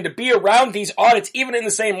selectmen to be around these audits, even in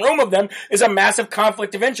the same room of them, is a massive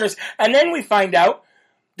conflict of interest. And then we find out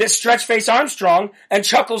that Stretchface Armstrong and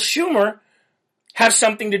Chuckles Schumer have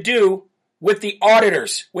something to do with the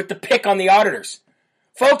auditors, with the pick on the auditors.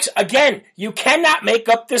 Folks, again, you cannot make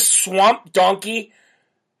up this swamp donkey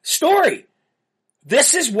story.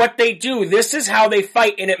 This is what they do. This is how they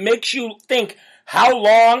fight, and it makes you think, how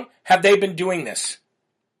long have they been doing this?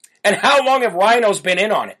 And how long have rhinos been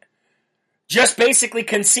in on it? Just basically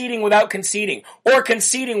conceding without conceding, or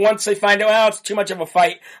conceding once they find out, well, it's too much of a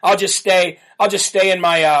fight. I'll just stay in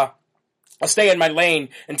my lane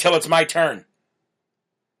until it's my turn.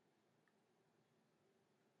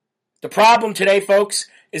 The problem today, folks,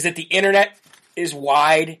 is that the internet is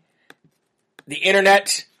wide. The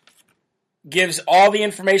internet gives all the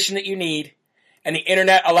information that you need, and the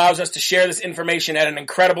internet allows us to share this information at an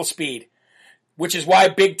incredible speed, which is why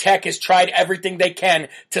big tech has tried everything they can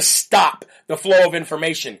to stop the flow of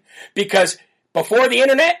information. Because before the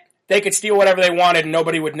internet, they could steal whatever they wanted and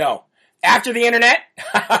nobody would know. After the internet,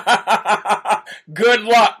 good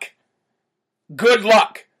luck. Good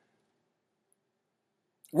luck.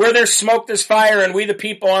 Where there's smoke, there's fire, and we the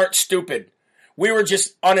people aren't stupid. We were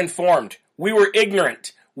just uninformed. We were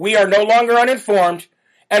ignorant. We are no longer uninformed,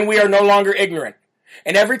 and we are no longer ignorant.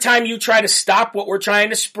 And every time you try to stop what we're trying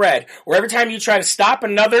to spread, or every time you try to stop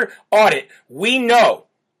another audit, we know,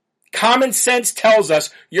 common sense tells us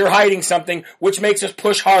you're hiding something, which makes us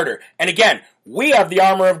push harder. And again, we have the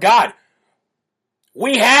armor of God.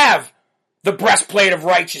 We have the breastplate of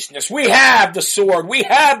righteousness. We have the sword. We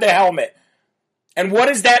have the helmet. And what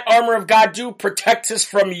does that armor of God do? Protects us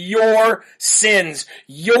from your sins,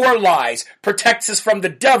 your lies. Protects us from the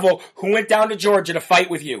devil who went down to Georgia to fight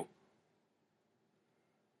with you.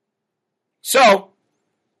 So,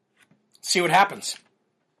 see what happens.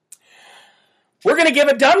 We're going to give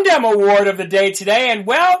a Dum Dem Award of the day today, and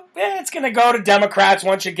well, it's going to go to Democrats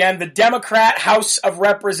once again. The Democrat House of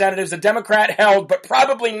Representatives, the Democrat held, but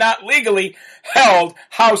probably not legally held,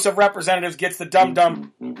 House of Representatives gets the Dum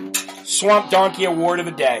Dum Swamp Donkey Award of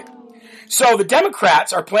the day. So the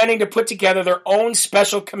Democrats are planning to put together their own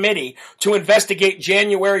special committee to investigate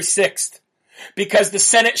January 6th because the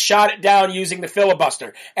Senate shot it down using the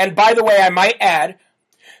filibuster. And by the way, I might add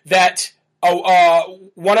that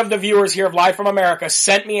one of the viewers here of Live from America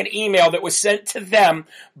sent me an email that was sent to them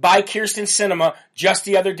by Kyrsten Sinema just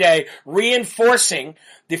the other day, reinforcing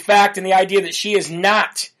the fact and the idea that she is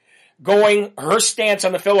not going, her stance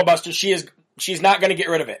on the filibuster, she's not going to get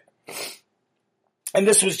rid of it. And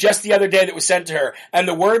this was just the other day that was sent to her. And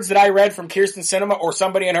the words that I read from Kyrsten Sinema or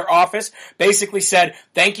somebody in her office basically said,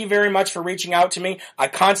 thank you very much for reaching out to me. I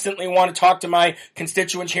constantly want to talk to my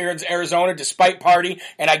constituents here in Arizona despite party.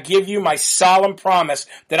 And I give you my solemn promise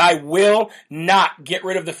that I will not get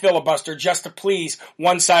rid of the filibuster just to please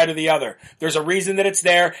one side or the other. There's a reason that it's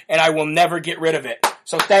there and I will never get rid of it.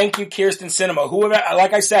 So thank you, Kyrsten Sinema. Whoever,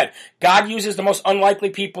 like I said, God uses the most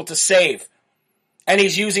unlikely people to save. And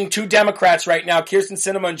he's using two Democrats right now, Kyrsten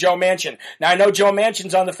Sinema and Joe Manchin. Now, I know Joe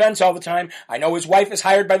Manchin's on the fence all the time. I know his wife is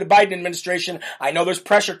hired by the Biden administration. I know there's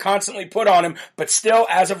pressure constantly put on him. But still,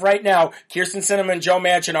 as of right now, Kyrsten Sinema and Joe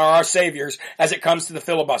Manchin are our saviors as it comes to the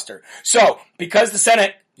filibuster. So, because the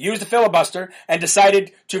Senate used the filibuster and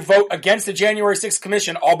decided to vote against the January 6th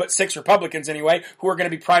commission, all but 6 Republicans anyway, who are going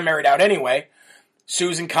to be primaried out anyway,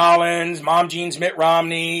 Susan Collins, Mom Jean's Mitt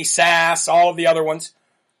Romney, Sass, all of the other ones,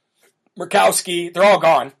 Murkowski, they're all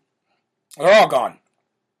gone. They're all gone.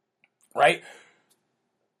 Right?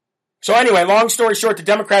 So anyway, long story short, the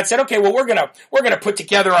Democrats said, okay, well, we're gonna put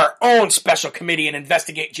together our own special committee and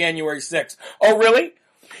investigate January 6th. Oh, really?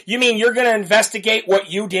 You mean you're gonna investigate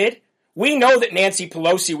what you did? We know that Nancy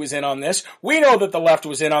Pelosi was in on this. We know that the left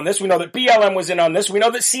was in on this. We know that BLM was in on this. We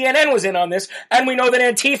know that CNN was in on this. And we know that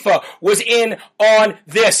Antifa was in on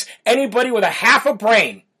this. Anybody with a half a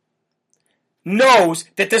brain knows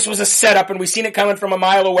that this was a setup and we've seen it coming from a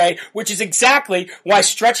mile away, which is exactly why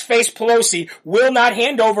Stretch-Face Pelosi will not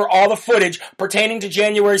hand over all the footage pertaining to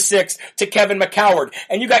January 6th to Kevin McCoward.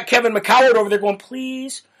 And you got Kevin McCoward over there going,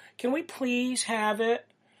 please, can we please have it?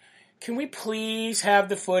 Can we please have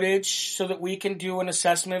the footage so that we can do an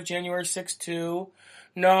assessment of January 6th too?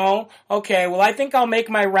 No? Okay, well, I think I'll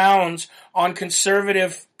make my rounds on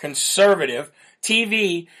conservative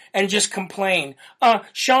TV and just complain.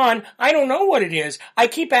 Sean, I don't know what it is. I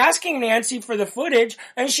keep asking Nancy for the footage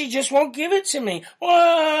and she just won't give it to me.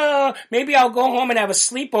 Maybe I'll go home and have a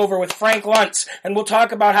sleepover with Frank Luntz and we'll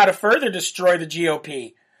talk about how to further destroy the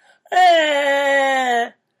GOP.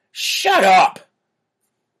 Shut up.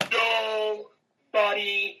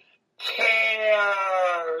 Nobody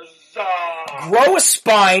cares. Grow a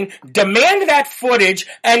spine, demand that footage,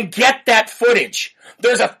 and get that footage.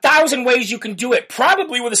 There's 1,000 ways you can do it,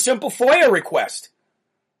 probably with a simple FOIA request.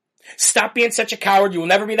 Stop being such a coward. You will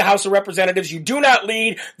never be the House of Representatives. You do not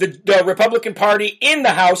lead the Republican Party in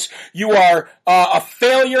the House. You are a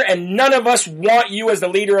failure, and none of us want you as the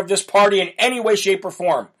leader of this party in any way, shape, or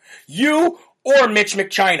form. You or Mitch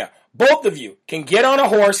McChina, both of you can get on a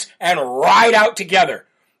horse and ride out together.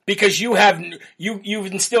 Because you've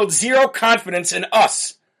instilled zero confidence in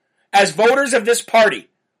us as voters of this party.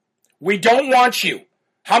 We don't want you.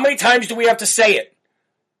 How many times do we have to say it?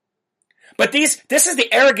 But this is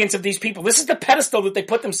the arrogance of these people. This is the pedestal that they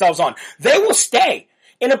put themselves on. They will stay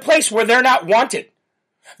in a place where they're not wanted.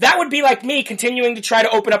 That would be like me continuing to try to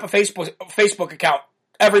open up a Facebook account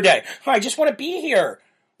every day. I just want to be here.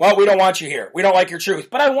 Well, we don't want you here. We don't like your truth.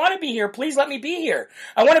 But I want to be here. Please let me be here.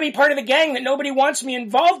 I want to be part of the gang that nobody wants me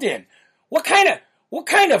involved in. What kind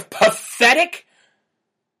of pathetic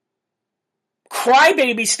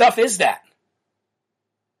crybaby stuff is that?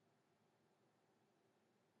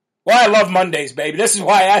 Well, I love Mondays, baby. This is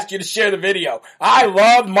why I asked you to share the video. I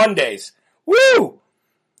love Mondays. Woo!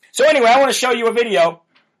 So anyway, I want to show you a video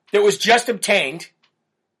that was just obtained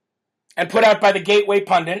and put out by the Gateway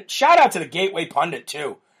Pundit. Shout out to the Gateway Pundit,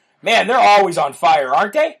 too. Man, they're always on fire,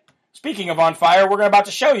 aren't they? Speaking of on fire, we're about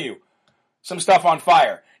to show you some stuff on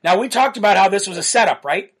fire. Now, we talked about how this was a setup,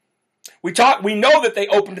 right? We know that they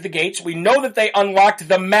opened the gates. We know that they unlocked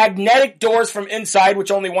the magnetic doors from inside, which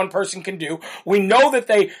only one person can do. We know that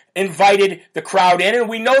they invited the crowd in, and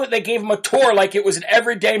we know that they gave them a tour like it was an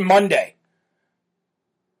everyday Monday.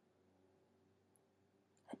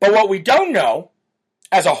 But what we don't know,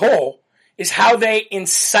 as a whole, is how they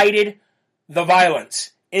incited the violence,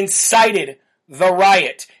 incited the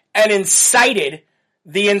riot, and incited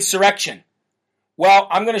the insurrection. Well,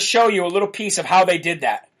 I'm going to show you a little piece of how they did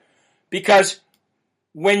that. Because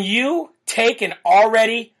when you take an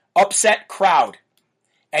already upset crowd,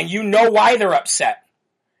 and you know why they're upset,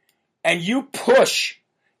 and you push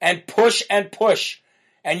and push and push,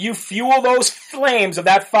 and you fuel those flames of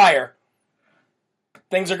that fire,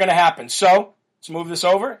 things are going to happen. So, let's move this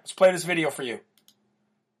over. Let's play this video for you.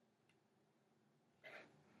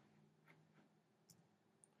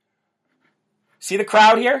 See the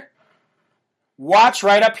crowd here? Watch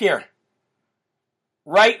right up here.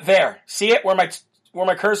 Right there. See it where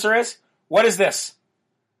my cursor is? What is this?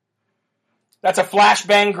 That's a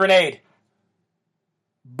flashbang grenade.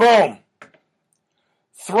 Boom.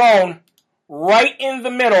 Thrown right in the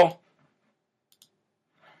middle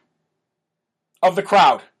of the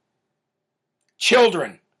crowd.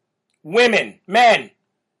 Children, women, men,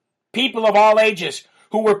 people of all ages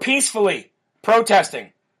who were peacefully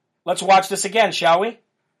protesting. Let's watch this again, shall we?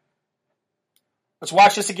 Let's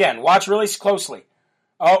watch this again. Watch really closely.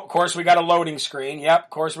 Oh, of course, we got a loading screen. Yep, of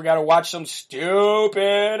course, we got to watch some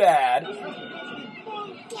stupid ad.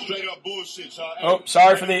 Straight up bullshit, y'all. Oh,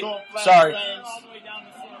 sorry for the... Sorry.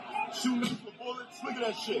 Shooting for bullets. Look at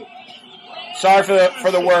that shit. Sorry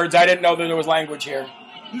for the words. I didn't know that there was language here.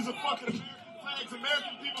 These are fucking American flags.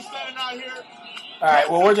 American people standing out here. All right,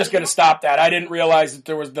 well, we're just going to stop that. I didn't realize that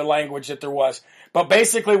there was the language that there was. But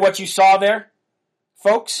basically what you saw there,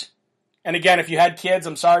 folks, and again, if you had kids,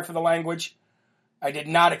 I'm sorry for the language. I did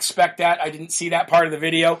not expect that. I didn't see that part of the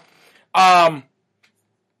video.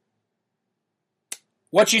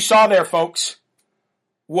 What you saw there, folks,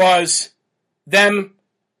 was them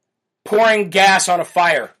pouring gas on a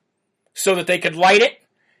fire so that they could light it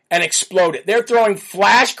and explode it. They're throwing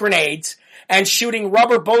flash grenades and shooting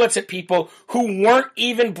rubber bullets at people who weren't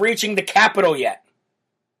even breaching the Capitol yet.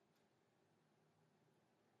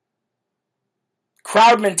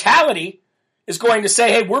 Crowd mentality is going to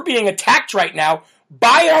say, hey, we're being attacked right now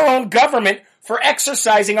by our own government for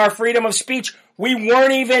exercising our freedom of speech. We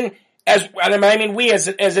weren't even, as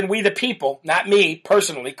in we the people, not me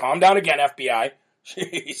personally. Calm down again, FBI.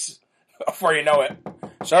 Jeez, before you know it.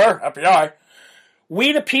 Sir, FBI.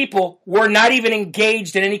 We the people were not even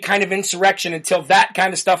engaged in any kind of insurrection until that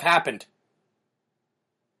kind of stuff happened.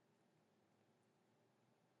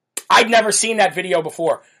 I'd never seen that video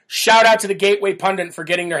before. Shout out to the Gateway Pundit for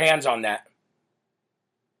getting their hands on that.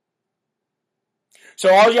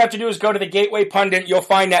 So all you have to do is go to the Gateway Pundit. You'll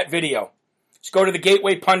find that video. Just go to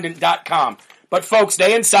thegatewaypundit.com. But folks,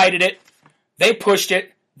 they incited it. They pushed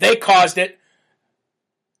it. They caused it.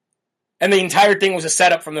 And the entire thing was a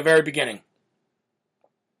setup from the very beginning.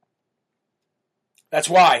 That's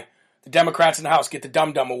why the Democrats in the House get the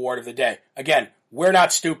Dum Dum Award of the day. Again, we're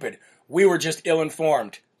not stupid. We were just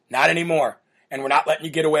ill-informed. Not anymore. And we're not letting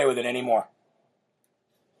you get away with it anymore.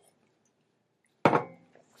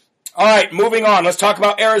 All right, moving on. Let's talk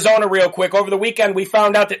about Arizona real quick. Over the weekend, we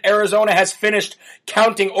found out that Arizona has finished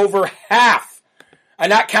counting over half.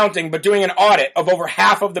 Not counting, but doing an audit of over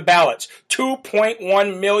half of the ballots.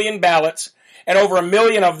 2.1 million ballots, and over 1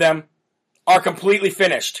 million of them are completely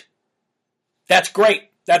finished. That's great.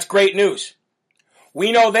 That's great news.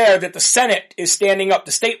 We know there that the Senate is standing up.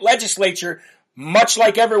 The state legislature, much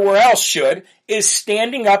like everywhere else should, is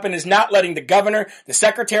standing up and is not letting the governor, the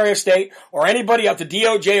Secretary of State, or anybody else, the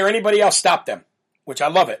DOJ or anybody else stop them, which I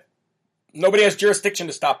love it. Nobody has jurisdiction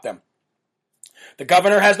to stop them. The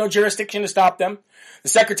governor has no jurisdiction to stop them. The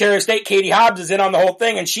Secretary of State, Katie Hobbs, is in on the whole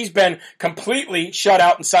thing, and she's been completely shut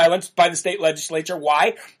out and silenced by the state legislature.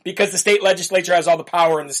 Why? Because the state legislature has all the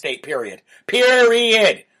power in the state, period.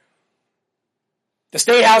 Period. The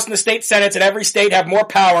state house and the state senates in every state have more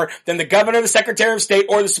power than the governor, the Secretary of State,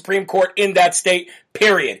 or the Supreme Court in that state,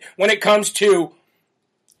 period. When it comes to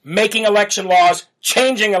making election laws,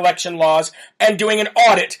 changing election laws, and doing an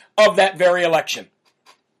audit of that very election.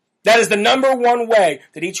 That is the number one way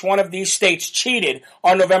that each one of these states cheated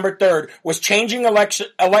on November 3rd, was changing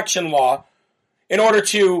election law in order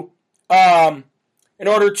to using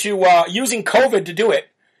COVID to do it,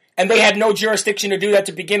 And they had no jurisdiction to do that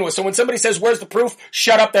to begin with. So when somebody says, where's the proof?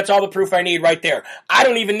 Shut up, that's all the proof I need right there. I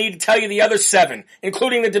don't even need to tell you the other 7,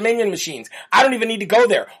 including the Dominion machines. I don't even need to go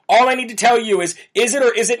there. All I need to tell you is it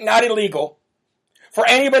or is it not illegal for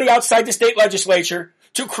anybody outside the state legislature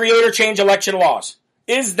to create or change election laws?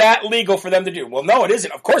 Is that legal for them to do? Well, no, it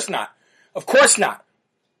isn't. Of course not. Of course not.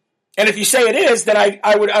 And if you say it is, then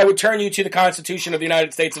I would turn you to the Constitution of the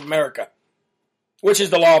United States of America, which is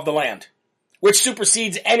the law of the land, which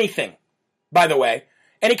supersedes anything, by the way,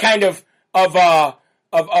 any kind of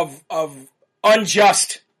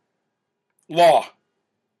unjust law.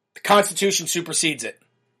 The Constitution supersedes it.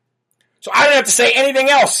 So I don't have to say anything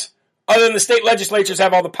else other than the state legislatures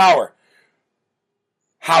have all the power.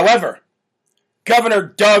 However, Governor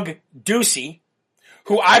Doug Ducey,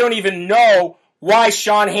 who I don't even know why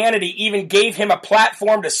Sean Hannity even gave him a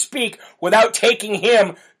platform to speak without taking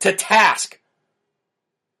him to task.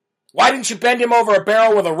 Why didn't you bend him over a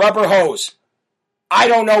barrel with a rubber hose? I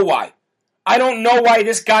don't know why. I don't know why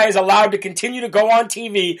this guy is allowed to continue to go on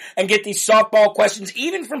TV and get these softball questions,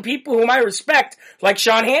 even from people whom I respect, like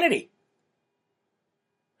Sean Hannity.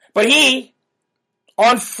 But he,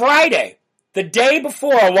 on Friday, the day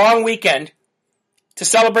before a long weekend to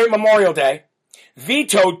celebrate Memorial Day,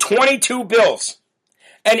 vetoed 22 bills.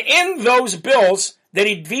 And in those bills that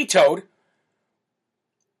he vetoed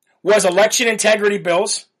was election integrity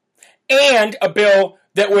bills and a bill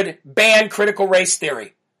that would ban critical race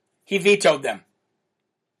theory. He vetoed them.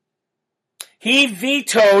 He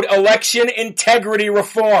vetoed election integrity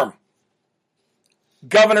reform.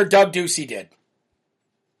 Governor Doug Ducey did.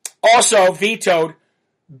 Also vetoed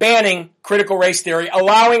banning critical race theory,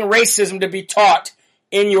 allowing racism to be taught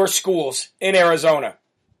in your schools in Arizona.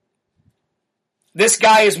 This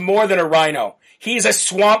guy is more than a rhino. He's a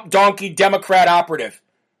swamp donkey Democrat operative.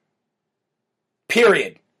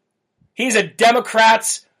 Period. He's a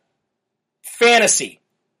Democrat's fantasy.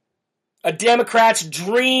 A Democrat's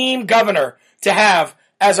dream governor to have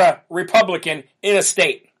as a Republican in a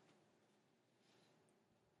state.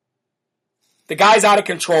 The guy's out of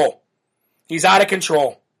control. He's out of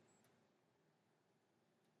control.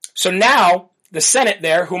 So now, the Senate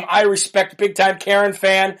there, whom I respect big time, Karen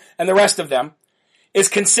Fann and the rest of them, is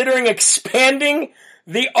considering expanding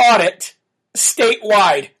the audit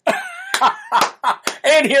statewide.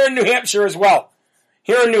 And here in New Hampshire as well.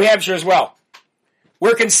 Here in New Hampshire as well.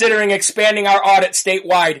 We're considering expanding our audit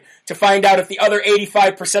statewide to find out if the other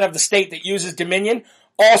 85% of the state that uses Dominion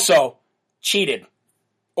also cheated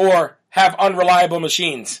or have unreliable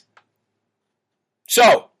machines.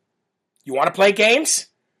 So, you want to play games?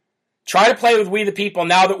 Try to play with We the People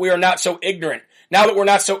now that we are not so ignorant, now that we're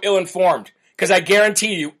not so ill-informed. Because I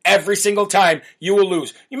guarantee you, every single time, you will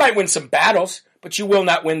lose. You might win some battles, but you will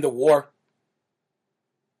not win the war.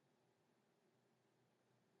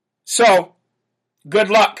 So, good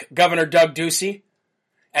luck, Governor Doug Ducey.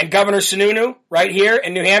 And Governor Sununu, right here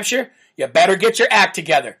in New Hampshire, you better get your act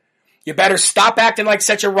together. You better stop acting like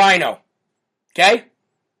such a rhino. Okay?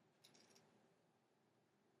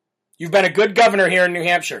 You've been a good governor here in New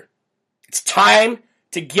Hampshire. It's time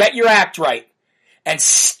to get your act right and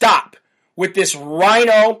stop with this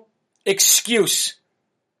rhino excuse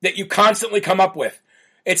that you constantly come up with.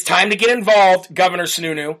 It's time to get involved, Governor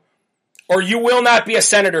Sununu, or you will not be a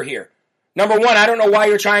senator here. Number one, I don't know why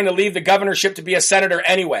you're trying to leave the governorship to be a senator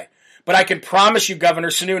anyway, but I can promise you, Governor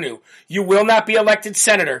Sununu, you will not be elected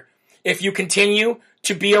senator if you continue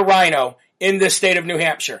to be a rhino in this state of New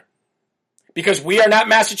Hampshire. Because we are not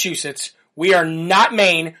Massachusetts, we are not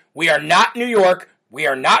Maine, we are not New York, we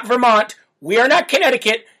are not Vermont, we are not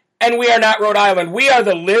Connecticut, and we are not Rhode Island. We are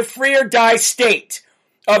the live free or die state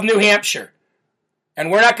of New Hampshire.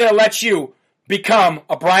 And we're not going to let you become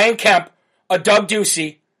a Brian Kemp, a Doug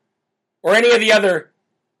Ducey, or any of the other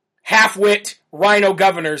half-wit rhino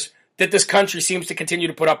governors that this country seems to continue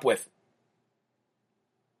to put up with.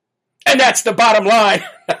 And that's the bottom line.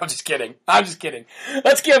 I'm just kidding.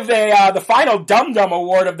 Let's give the final Dum Dum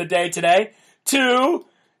Award of the day today to,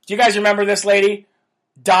 do you guys remember this lady?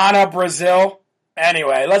 Donna Brazile.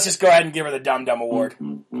 Anyway, let's just go ahead and give her the Dum Dum Award.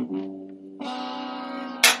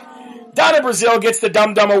 Donna Brazile gets the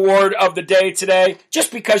Dum Dum Award of the day today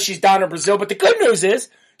just because she's Donna Brazile. But the good news is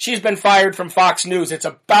she's been fired from Fox News. It's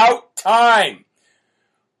about time.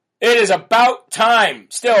 It is about time.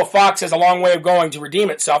 Still, Fox has a long way of going to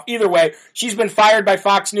redeem itself. Either way, she's been fired by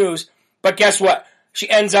Fox News. But guess what? She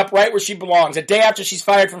ends up right where she belongs. A day after she's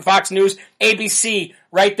fired from Fox News, ABC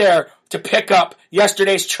right there to pick up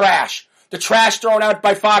yesterday's trash. The trash thrown out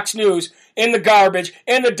by Fox News in the garbage,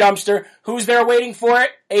 in the dumpster. Who's there waiting for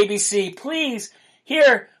it? ABC. Please,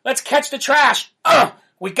 here, let's catch the trash.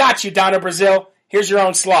 We got you, Donna Brazile. Here's your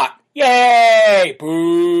own slot. Yay!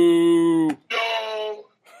 Boo!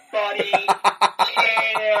 Nobody cares.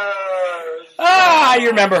 You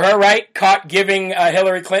remember her, right? Caught giving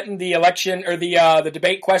Hillary Clinton the election or the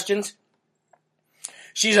debate questions.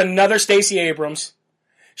 She's another Stacey Abrams.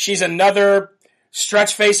 She's another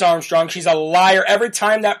Stretch Face Armstrong. She's a liar. Every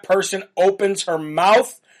time that person opens her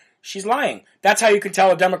mouth, she's lying. That's how you can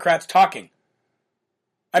tell a Democrat's talking.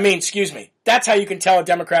 That's how you can tell a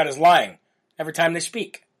Democrat is lying every time they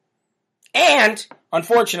speak. And,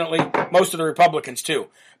 unfortunately, most of the Republicans too.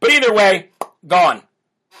 But either way, gone.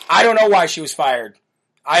 I don't know why she was fired.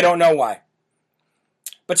 I don't know why.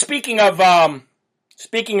 But speaking of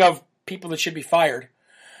people that should be fired,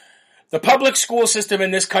 the public school system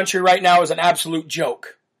in this country right now is an absolute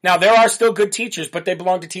joke. Now, there are still good teachers, but they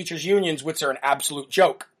belong to teachers' unions, which are an absolute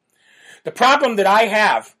joke. The problem that I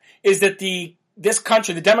have is that this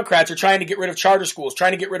country, the Democrats, are trying to get rid of charter schools,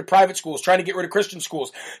 trying to get rid of private schools, trying to get rid of Christian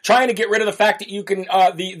schools, trying to get rid of the fact that you can,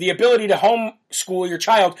 the ability to homeschool your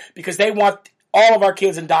child because they want all of our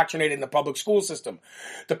kids indoctrinated in the public school system.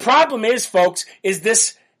 The problem is, folks, is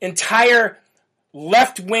this entire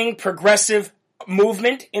left-wing progressive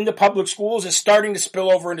movement in the public schools is starting to spill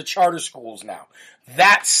over into charter schools now.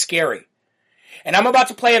 That's scary. And I'm about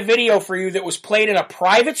to play a video for you that was played in a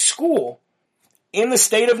private school in the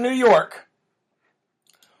state of New York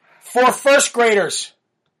for first graders.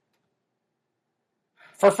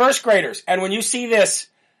 For first graders. And when you see this,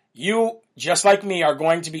 you, just like me, are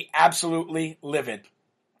going to be absolutely livid.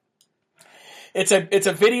 It's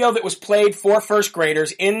a video that was played for first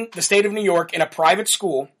graders in the state of New York in a private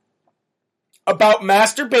school about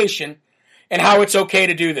masturbation and how it's okay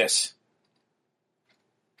to do this.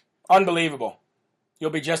 Unbelievable.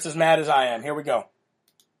 You'll be just as mad as I am. Here we go.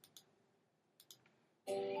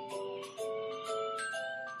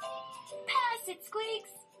 Pass it,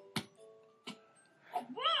 Squeaks.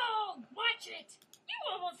 Whoa, watch it. You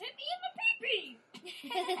almost hit me in the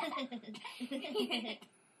pee-pee.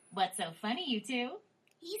 What's so funny, you two?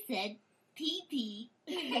 He said pee-pee.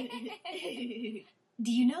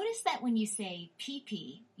 Do you notice that when you say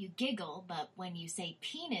pee-pee, you giggle, but when you say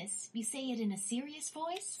penis, you say it in a serious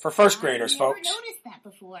voice? For first graders, I've never folks. noticed that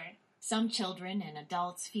before. Some children and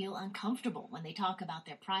adults feel uncomfortable when they talk about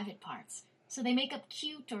their private parts, so they make up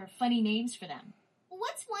cute or funny names for them.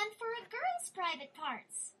 What's one for a girl's private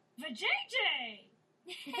parts? Vajayjay!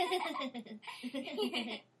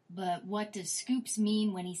 But what does Scoops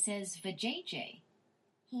mean when he says vajayjay?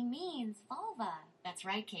 He means vulva. That's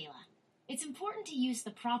right, Kayla. It's important to use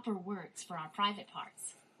the proper words for our private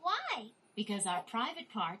parts. Why? Because our private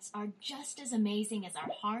parts are just as amazing as our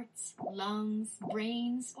hearts, lungs,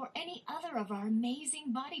 brains, or any other of our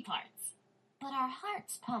amazing body parts. But our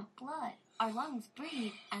hearts pump blood, our lungs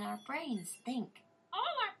breathe, and our brains think. All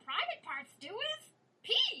our private parts do is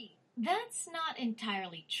pee. That's not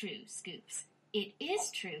entirely true, Scoops. It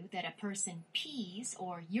is true that a person pees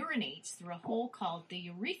or urinates through a hole called the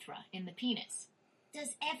urethra in the penis.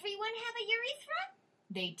 Does everyone have a urethra?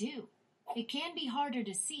 They do. It can be harder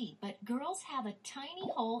to see, but girls have a tiny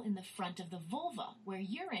hole in the front of the vulva where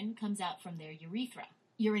urine comes out from their urethra.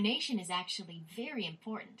 Urination is actually very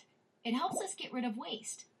important. It helps us get rid of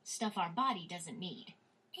waste, stuff our body doesn't need.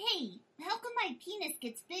 Hey, how come my penis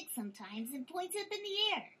gets big sometimes and points up in the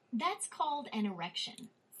air? That's called an erection.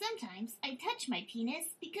 Sometimes I touch my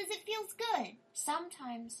penis because it feels good.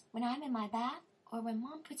 Sometimes, when I'm in my bath or when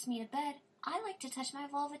Mom puts me to bed, I like to touch my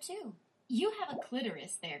vulva too. You have a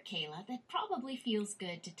clitoris there, Kayla, that probably feels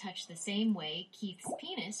good to touch the same way Keith's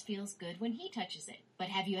penis feels good when he touches it. But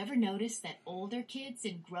have you ever noticed that older kids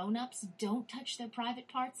and grown-ups don't touch their private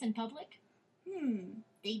parts in public?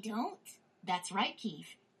 They don't? That's right,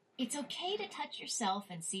 Keith. It's okay to touch yourself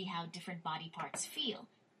and see how different body parts feel,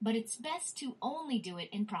 but it's best to only do it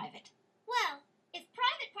in private. Well, if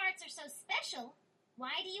private parts are so special,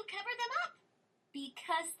 why do you cover them up?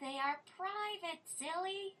 Because they are private,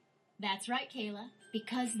 silly. That's right, Kayla,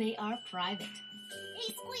 because they are private.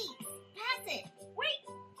 Hey, Squeak, pass it. Wait!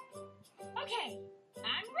 Okay,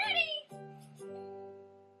 I'm ready!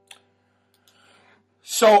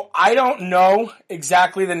 So, I don't know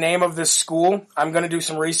exactly the name of this school. I'm going to do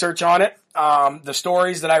some research on it. The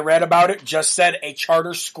stories that I read about it just said a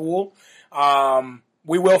charter school.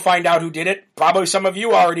 We will find out who did it. Probably some of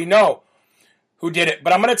you already know who did it.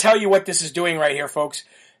 But I'm going to tell you what this is doing right here, folks.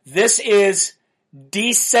 This is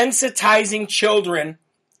desensitizing children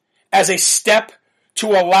as a step to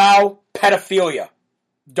allow pedophilia.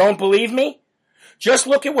 Don't believe me? Just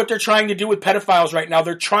look at what they're trying to do with pedophiles right now.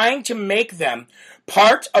 They're trying to make them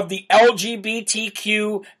part of the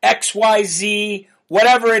LGBTQ, XYZ,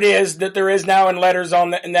 whatever it is that there is now in letters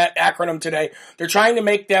in that acronym today. They're trying to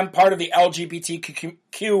make them part of the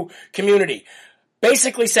LGBTQ community.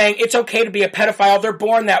 Basically saying it's okay to be a pedophile. They're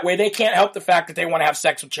born that way. They can't help the fact that they want to have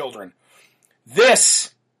sex with children.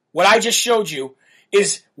 This, what I just showed you,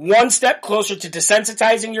 is one step closer to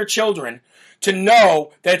desensitizing your children to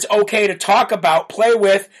know that it's okay to talk about, play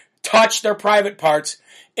with, touch their private parts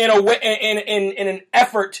in an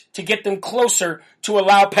effort to get them closer to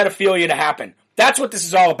allow pedophilia to happen. That's what this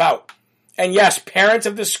is all about. And yes, parents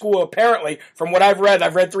of this school, apparently, from what I've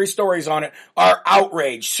read 3 stories on it, are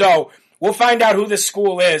outraged. So we'll find out who this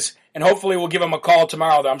school is, and hopefully we'll give them a call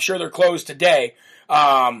tomorrow. I'm sure they're closed today.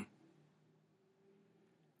 But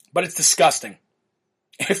it's disgusting.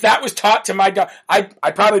 If that was taught to my daughter,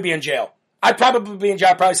 I'd probably be in jail. I'd probably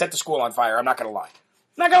set the school on fire. I'm not going to lie.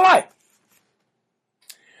 I'm not going to lie.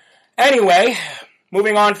 Anyway,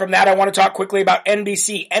 moving on from that, I want to talk quickly about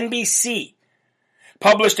NBC. NBC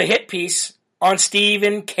published a hit piece on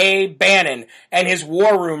Stephen K. Bannon and his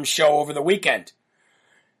War Room show over the weekend.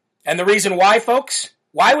 And the reason why, folks?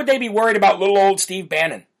 Why would they be worried about little old Steve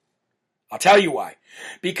Bannon? I'll tell you why.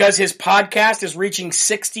 Because his podcast is reaching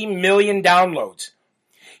 60 million downloads.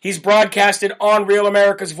 He's broadcasted on Real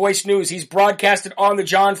America's Voice News. He's broadcasted on the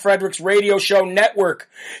John Fredericks Radio Show Network.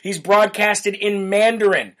 He's broadcasted in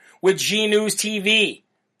Mandarin with G News TV,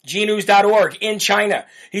 gnews.org in China.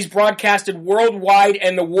 He's broadcasted worldwide,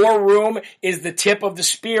 and the War Room is the tip of the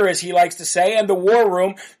spear, as he likes to say. And the War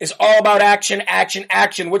Room is all about action, action,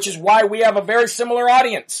 action, which is why we have a very similar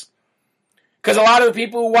audience. Because a lot of the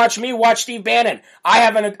people who watch me watch Steve Bannon. I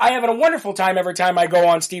have a wonderful time every time I go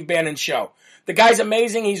on Steve Bannon's show. The guy's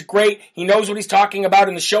amazing. He's great. He knows what he's talking about,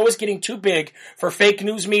 and the show is getting too big for fake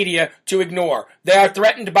news media to ignore. They are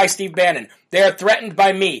threatened by Steve Bannon. They are threatened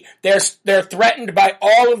by me. They're threatened by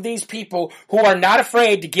all of these people who are not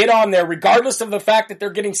afraid to get on there, regardless of the fact that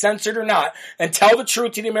they're getting censored or not, and tell the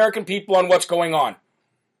truth to the American people on what's going on.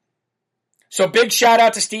 So big shout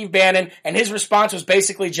out to Steve Bannon, and his response was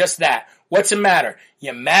basically just that. What's the matter?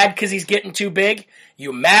 You mad because he's getting too big?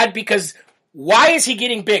 You mad because... Why is he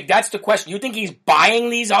getting big? That's the question. You think he's buying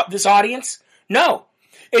this audience? No.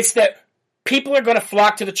 It's that people are going to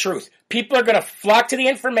flock to the truth. People are going to flock to the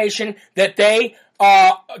information that they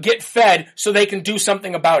get fed so they can do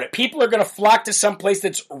something about it. People are going to flock to someplace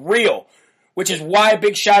that's real, which is why a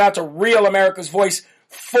big shout out to Real America's Voice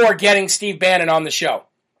for getting Steve Bannon on the show.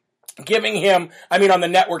 On the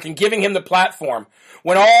network, and giving him the platform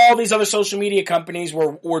when all these other social media companies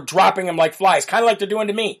were dropping him like flies, kind of like they're doing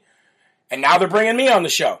to me. And now they're bringing me on the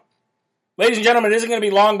show. Ladies and gentlemen, it isn't going to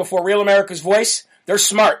be long before Real America's Voice. They're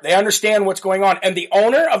smart. They understand what's going on. And the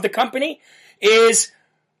owner of the company is,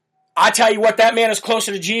 I tell you what, that man is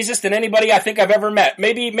closer to Jesus than anybody I think I've ever met.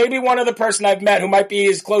 Maybe one other person I've met who might be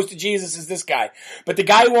as close to Jesus as this guy. But the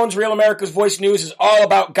guy who owns Real America's Voice News is all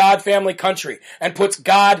about God, family, country, and puts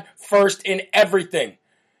God first in everything.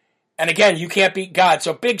 And again, you can't beat God.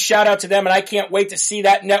 So big shout out to them, and I can't wait to see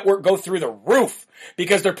that network go through the roof.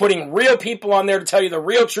 Because they're putting real people on there to tell you the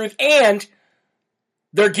real truth, and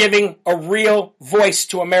they're giving a real voice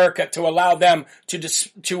to America to allow them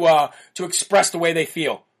to express the way they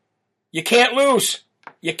feel. You can't lose.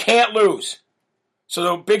 You can't lose.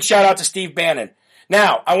 So big shout out to Steve Bannon.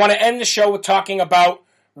 Now, I want to end the show with talking about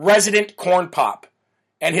Resident Corn Pop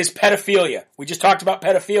and his pedophilia. We just talked about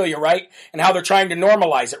pedophilia, right? And how they're trying to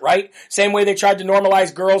normalize it, right? Same way they tried to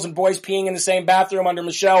normalize girls and boys peeing in the same bathroom under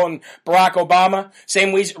Michelle and Barack Obama.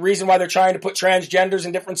 Same reason why they're trying to put transgenders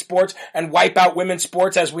in different sports and wipe out women's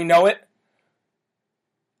sports as we know it.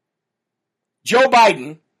 Joe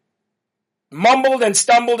Biden mumbled and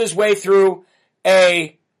stumbled his way through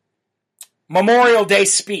a Memorial Day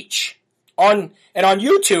speech. On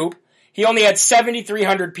YouTube, he only had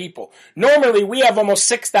 7,300 people. Normally, we have almost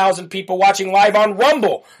 6,000 people watching live on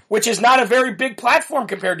Rumble, which is not a very big platform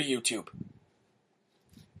compared to YouTube.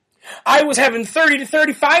 I was having 30 to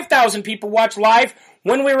 35,000 people watch live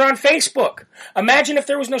when we were on Facebook. Imagine if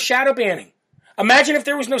there was no shadow banning. Imagine if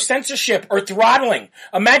there was no censorship or throttling.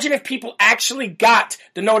 Imagine if people actually got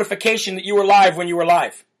the notification that you were live when you were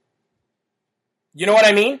live. You know what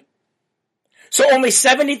I mean? So only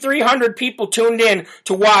 7,300 people tuned in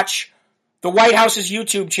to watch the White House's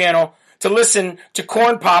YouTube channel to listen to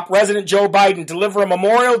Corn Pop, Resident Joe Biden, deliver a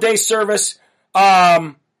Memorial Day service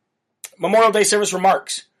remarks.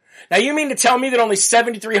 Now you mean to tell me that only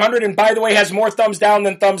 7,300, and by the way has more thumbs down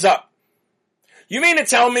than thumbs up? You mean to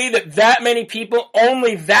tell me that many people,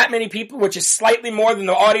 only that many people, which is slightly more than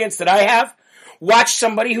the audience that I have, watch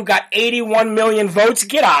somebody who got 81 million votes?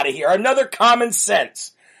 Get out of here. Another common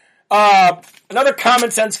sense. Another common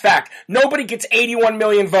sense fact. Nobody gets 81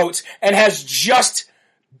 million votes and has just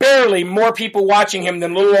barely more people watching him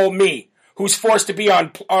than little old me, who's forced to be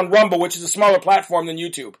on Rumble, which is a smaller platform than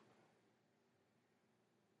YouTube.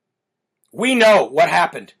 We know what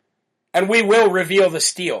happened, and we will reveal the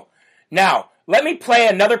steal. Now, let me play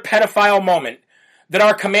another pedophile moment that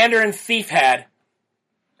our commander-in-chief had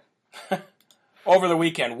over the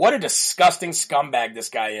weekend. What a disgusting scumbag this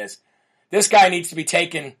guy is. This guy needs to be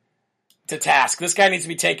taken to task. This guy needs to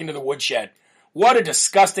be taken to the woodshed. What a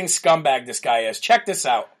disgusting scumbag this guy is. Check this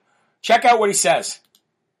out. Check out what he says.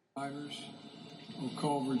 Survivors will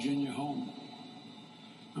call Virginia home.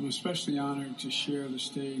 I'm especially honored to share the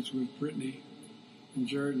stage with Brittany and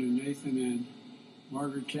Jordan and Nathan and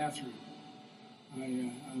Margaret Catherine. I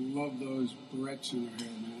love those barrettes in her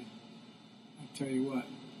hair, man. I'll tell you what.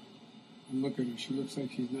 And look at her. She looks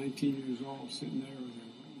like she's 19 years old, sitting there with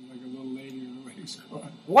her, like a little lady in a wedding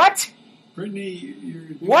squad. What? Brittany, you're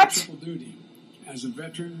doing triple duty. As a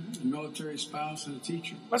veteran, a military spouse, and a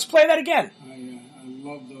teacher. Let's play that again. I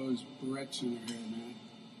love those barrettes in her hair, man.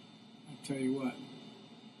 I'll tell you what.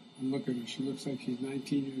 And look at her. She looks like she's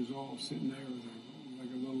 19 years old, sitting there with her, like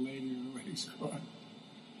a little lady in a wedding squad.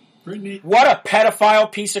 Brittany. What a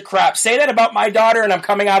pedophile piece of crap. Say that about my daughter and I'm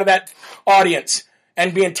coming out of that audience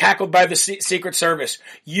and being tackled by the Secret Service.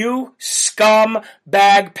 You scumbag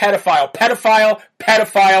pedophile. Pedophile,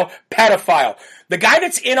 pedophile, pedophile. The guy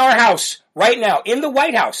that's in our house right now, in the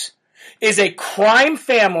White House, is a crime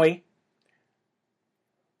family,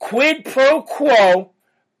 quid pro quo,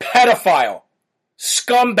 pedophile.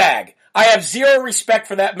 Scumbag. I have zero respect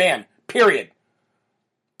for that man. Period.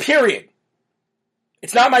 Period.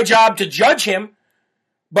 It's not my job to judge him,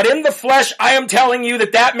 but in the flesh, I am telling you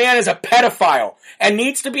that that man is a pedophile and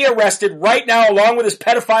needs to be arrested right now along with his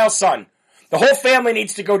pedophile son. The whole family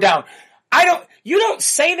needs to go down. You don't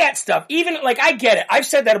say that stuff. Even, like, I get it. I've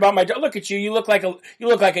said that about my, look at you. You look like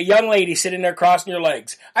a young lady sitting there crossing your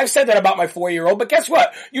legs. I've said that about my 4-year-old, but guess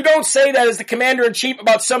what? You don't say that as the commander-in-chief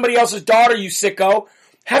about somebody else's daughter, you sicko.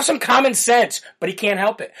 Have some common sense, but he can't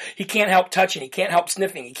help it. He can't help touching. He can't help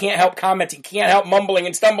sniffing. He can't help commenting. He can't help mumbling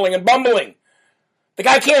and stumbling and bumbling. The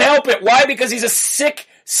guy can't help it. Why? Because he's a sick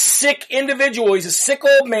individual. He's a sick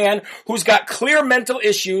old man who's got clear mental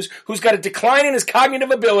issues, who's got a decline in his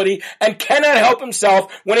cognitive ability, and cannot help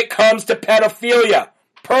himself when it comes to pedophilia.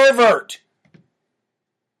 Pervert.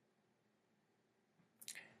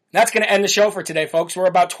 That's going to end the show for today, folks. We're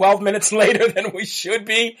about 12 minutes later than we should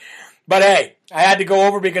be. But hey, I had to go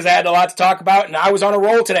over because I had a lot to talk about, and I was on a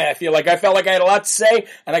roll today. I felt like I had a lot to say,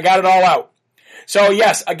 and I got it all out. So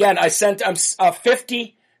yes, again, I sent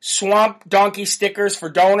 50 Swamp Donkey stickers for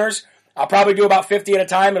donors. I'll probably do about 50 at a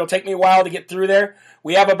time. It'll take me a while to get through there.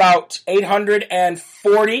 We have about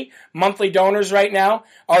 840 monthly donors right now.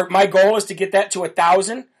 My goal is to get that to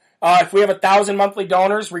 1,000. If we have 1,000 monthly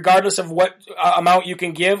donors, regardless of what amount you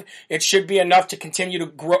can give, it should be enough to continue to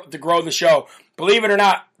grow the show. Believe it or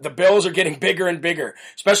not, the bills are getting bigger and bigger,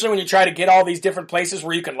 especially when you try to get all these different places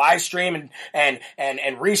where you can live stream and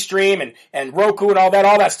restream and Roku and all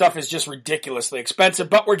that stuff is just ridiculously expensive,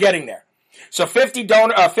 but we're getting there. So 50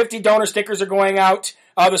 donor stickers are going out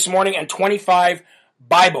this morning and 25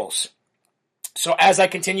 Bibles. So as I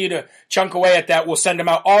continue to chunk away at that, we'll send them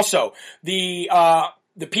out. Also,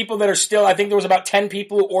 the people that are still, I think there was about 10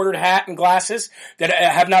 people who ordered hat and glasses that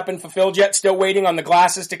have not been fulfilled yet, still waiting on the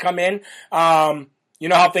glasses to come in. You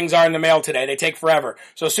know how things are in the mail today. They take forever.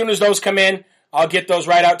 So as soon as those come in, I'll get those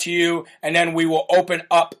right out to you, and then we will open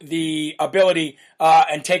up the ability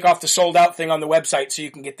and take off the sold out thing on the website so you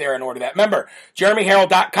can get there and order that. Remember,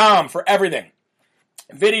 JeremyHerald.com for everything.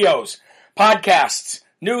 Videos, podcasts,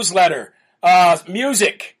 newsletter,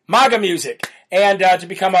 music, MAGA music, and to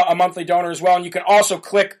become a monthly donor as well. And you can also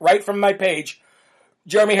click right from my page,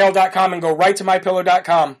 JeremyHerald.com, and go right to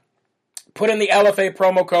MyPillow.com. Put in the LFA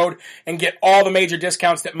promo code and get all the major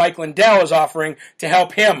discounts that Mike Lindell is offering to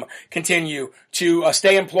help him continue to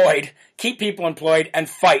stay employed, keep people employed, and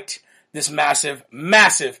fight this massive,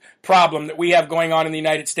 massive problem that we have going on in the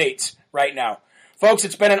United States right now. Folks,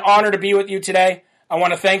 it's been an honor to be with you today. I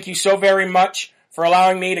want to thank you so very much for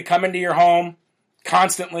allowing me to come into your home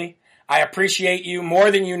constantly. I appreciate you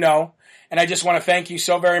more than you know, and I just want to thank you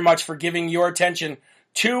so very much for giving your attention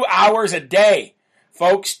 2 hours a day,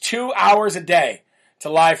 folks, 2 hours a day to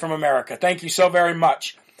Live from America. Thank you so very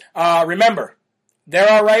much. Remember, there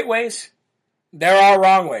are right ways, there are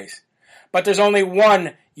wrong ways, but there's only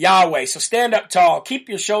one Yahweh. So stand up tall, keep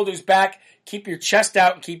your shoulders back, keep your chest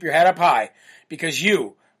out, and keep your head up high, because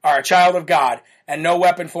you are a child of God, and no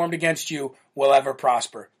weapon formed against you will ever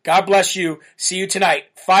prosper. God bless you. See you tonight,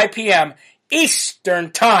 5 p.m.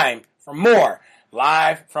 Eastern Time for more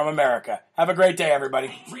Live from America. Have a great day,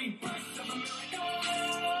 everybody. Rebirth of America.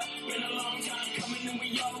 Been a long time coming and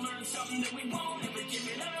we all learned something that we won't ever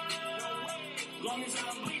give it up. Long as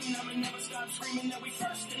I'm bleeding, I'ma never stop screaming that we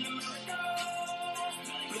first in America.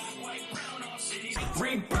 Black, white, brown, all cities.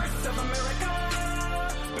 Rebirth of America.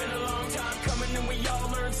 Been a long time coming and we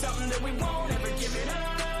all learned something that we won't ever give it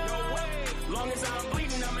up. No way. Long as I'm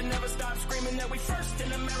bleeding, I'ma never stop screaming that we first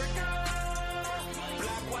in America.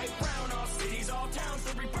 Black, white, brown, all cities, all towns,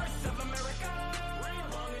 the rebirth.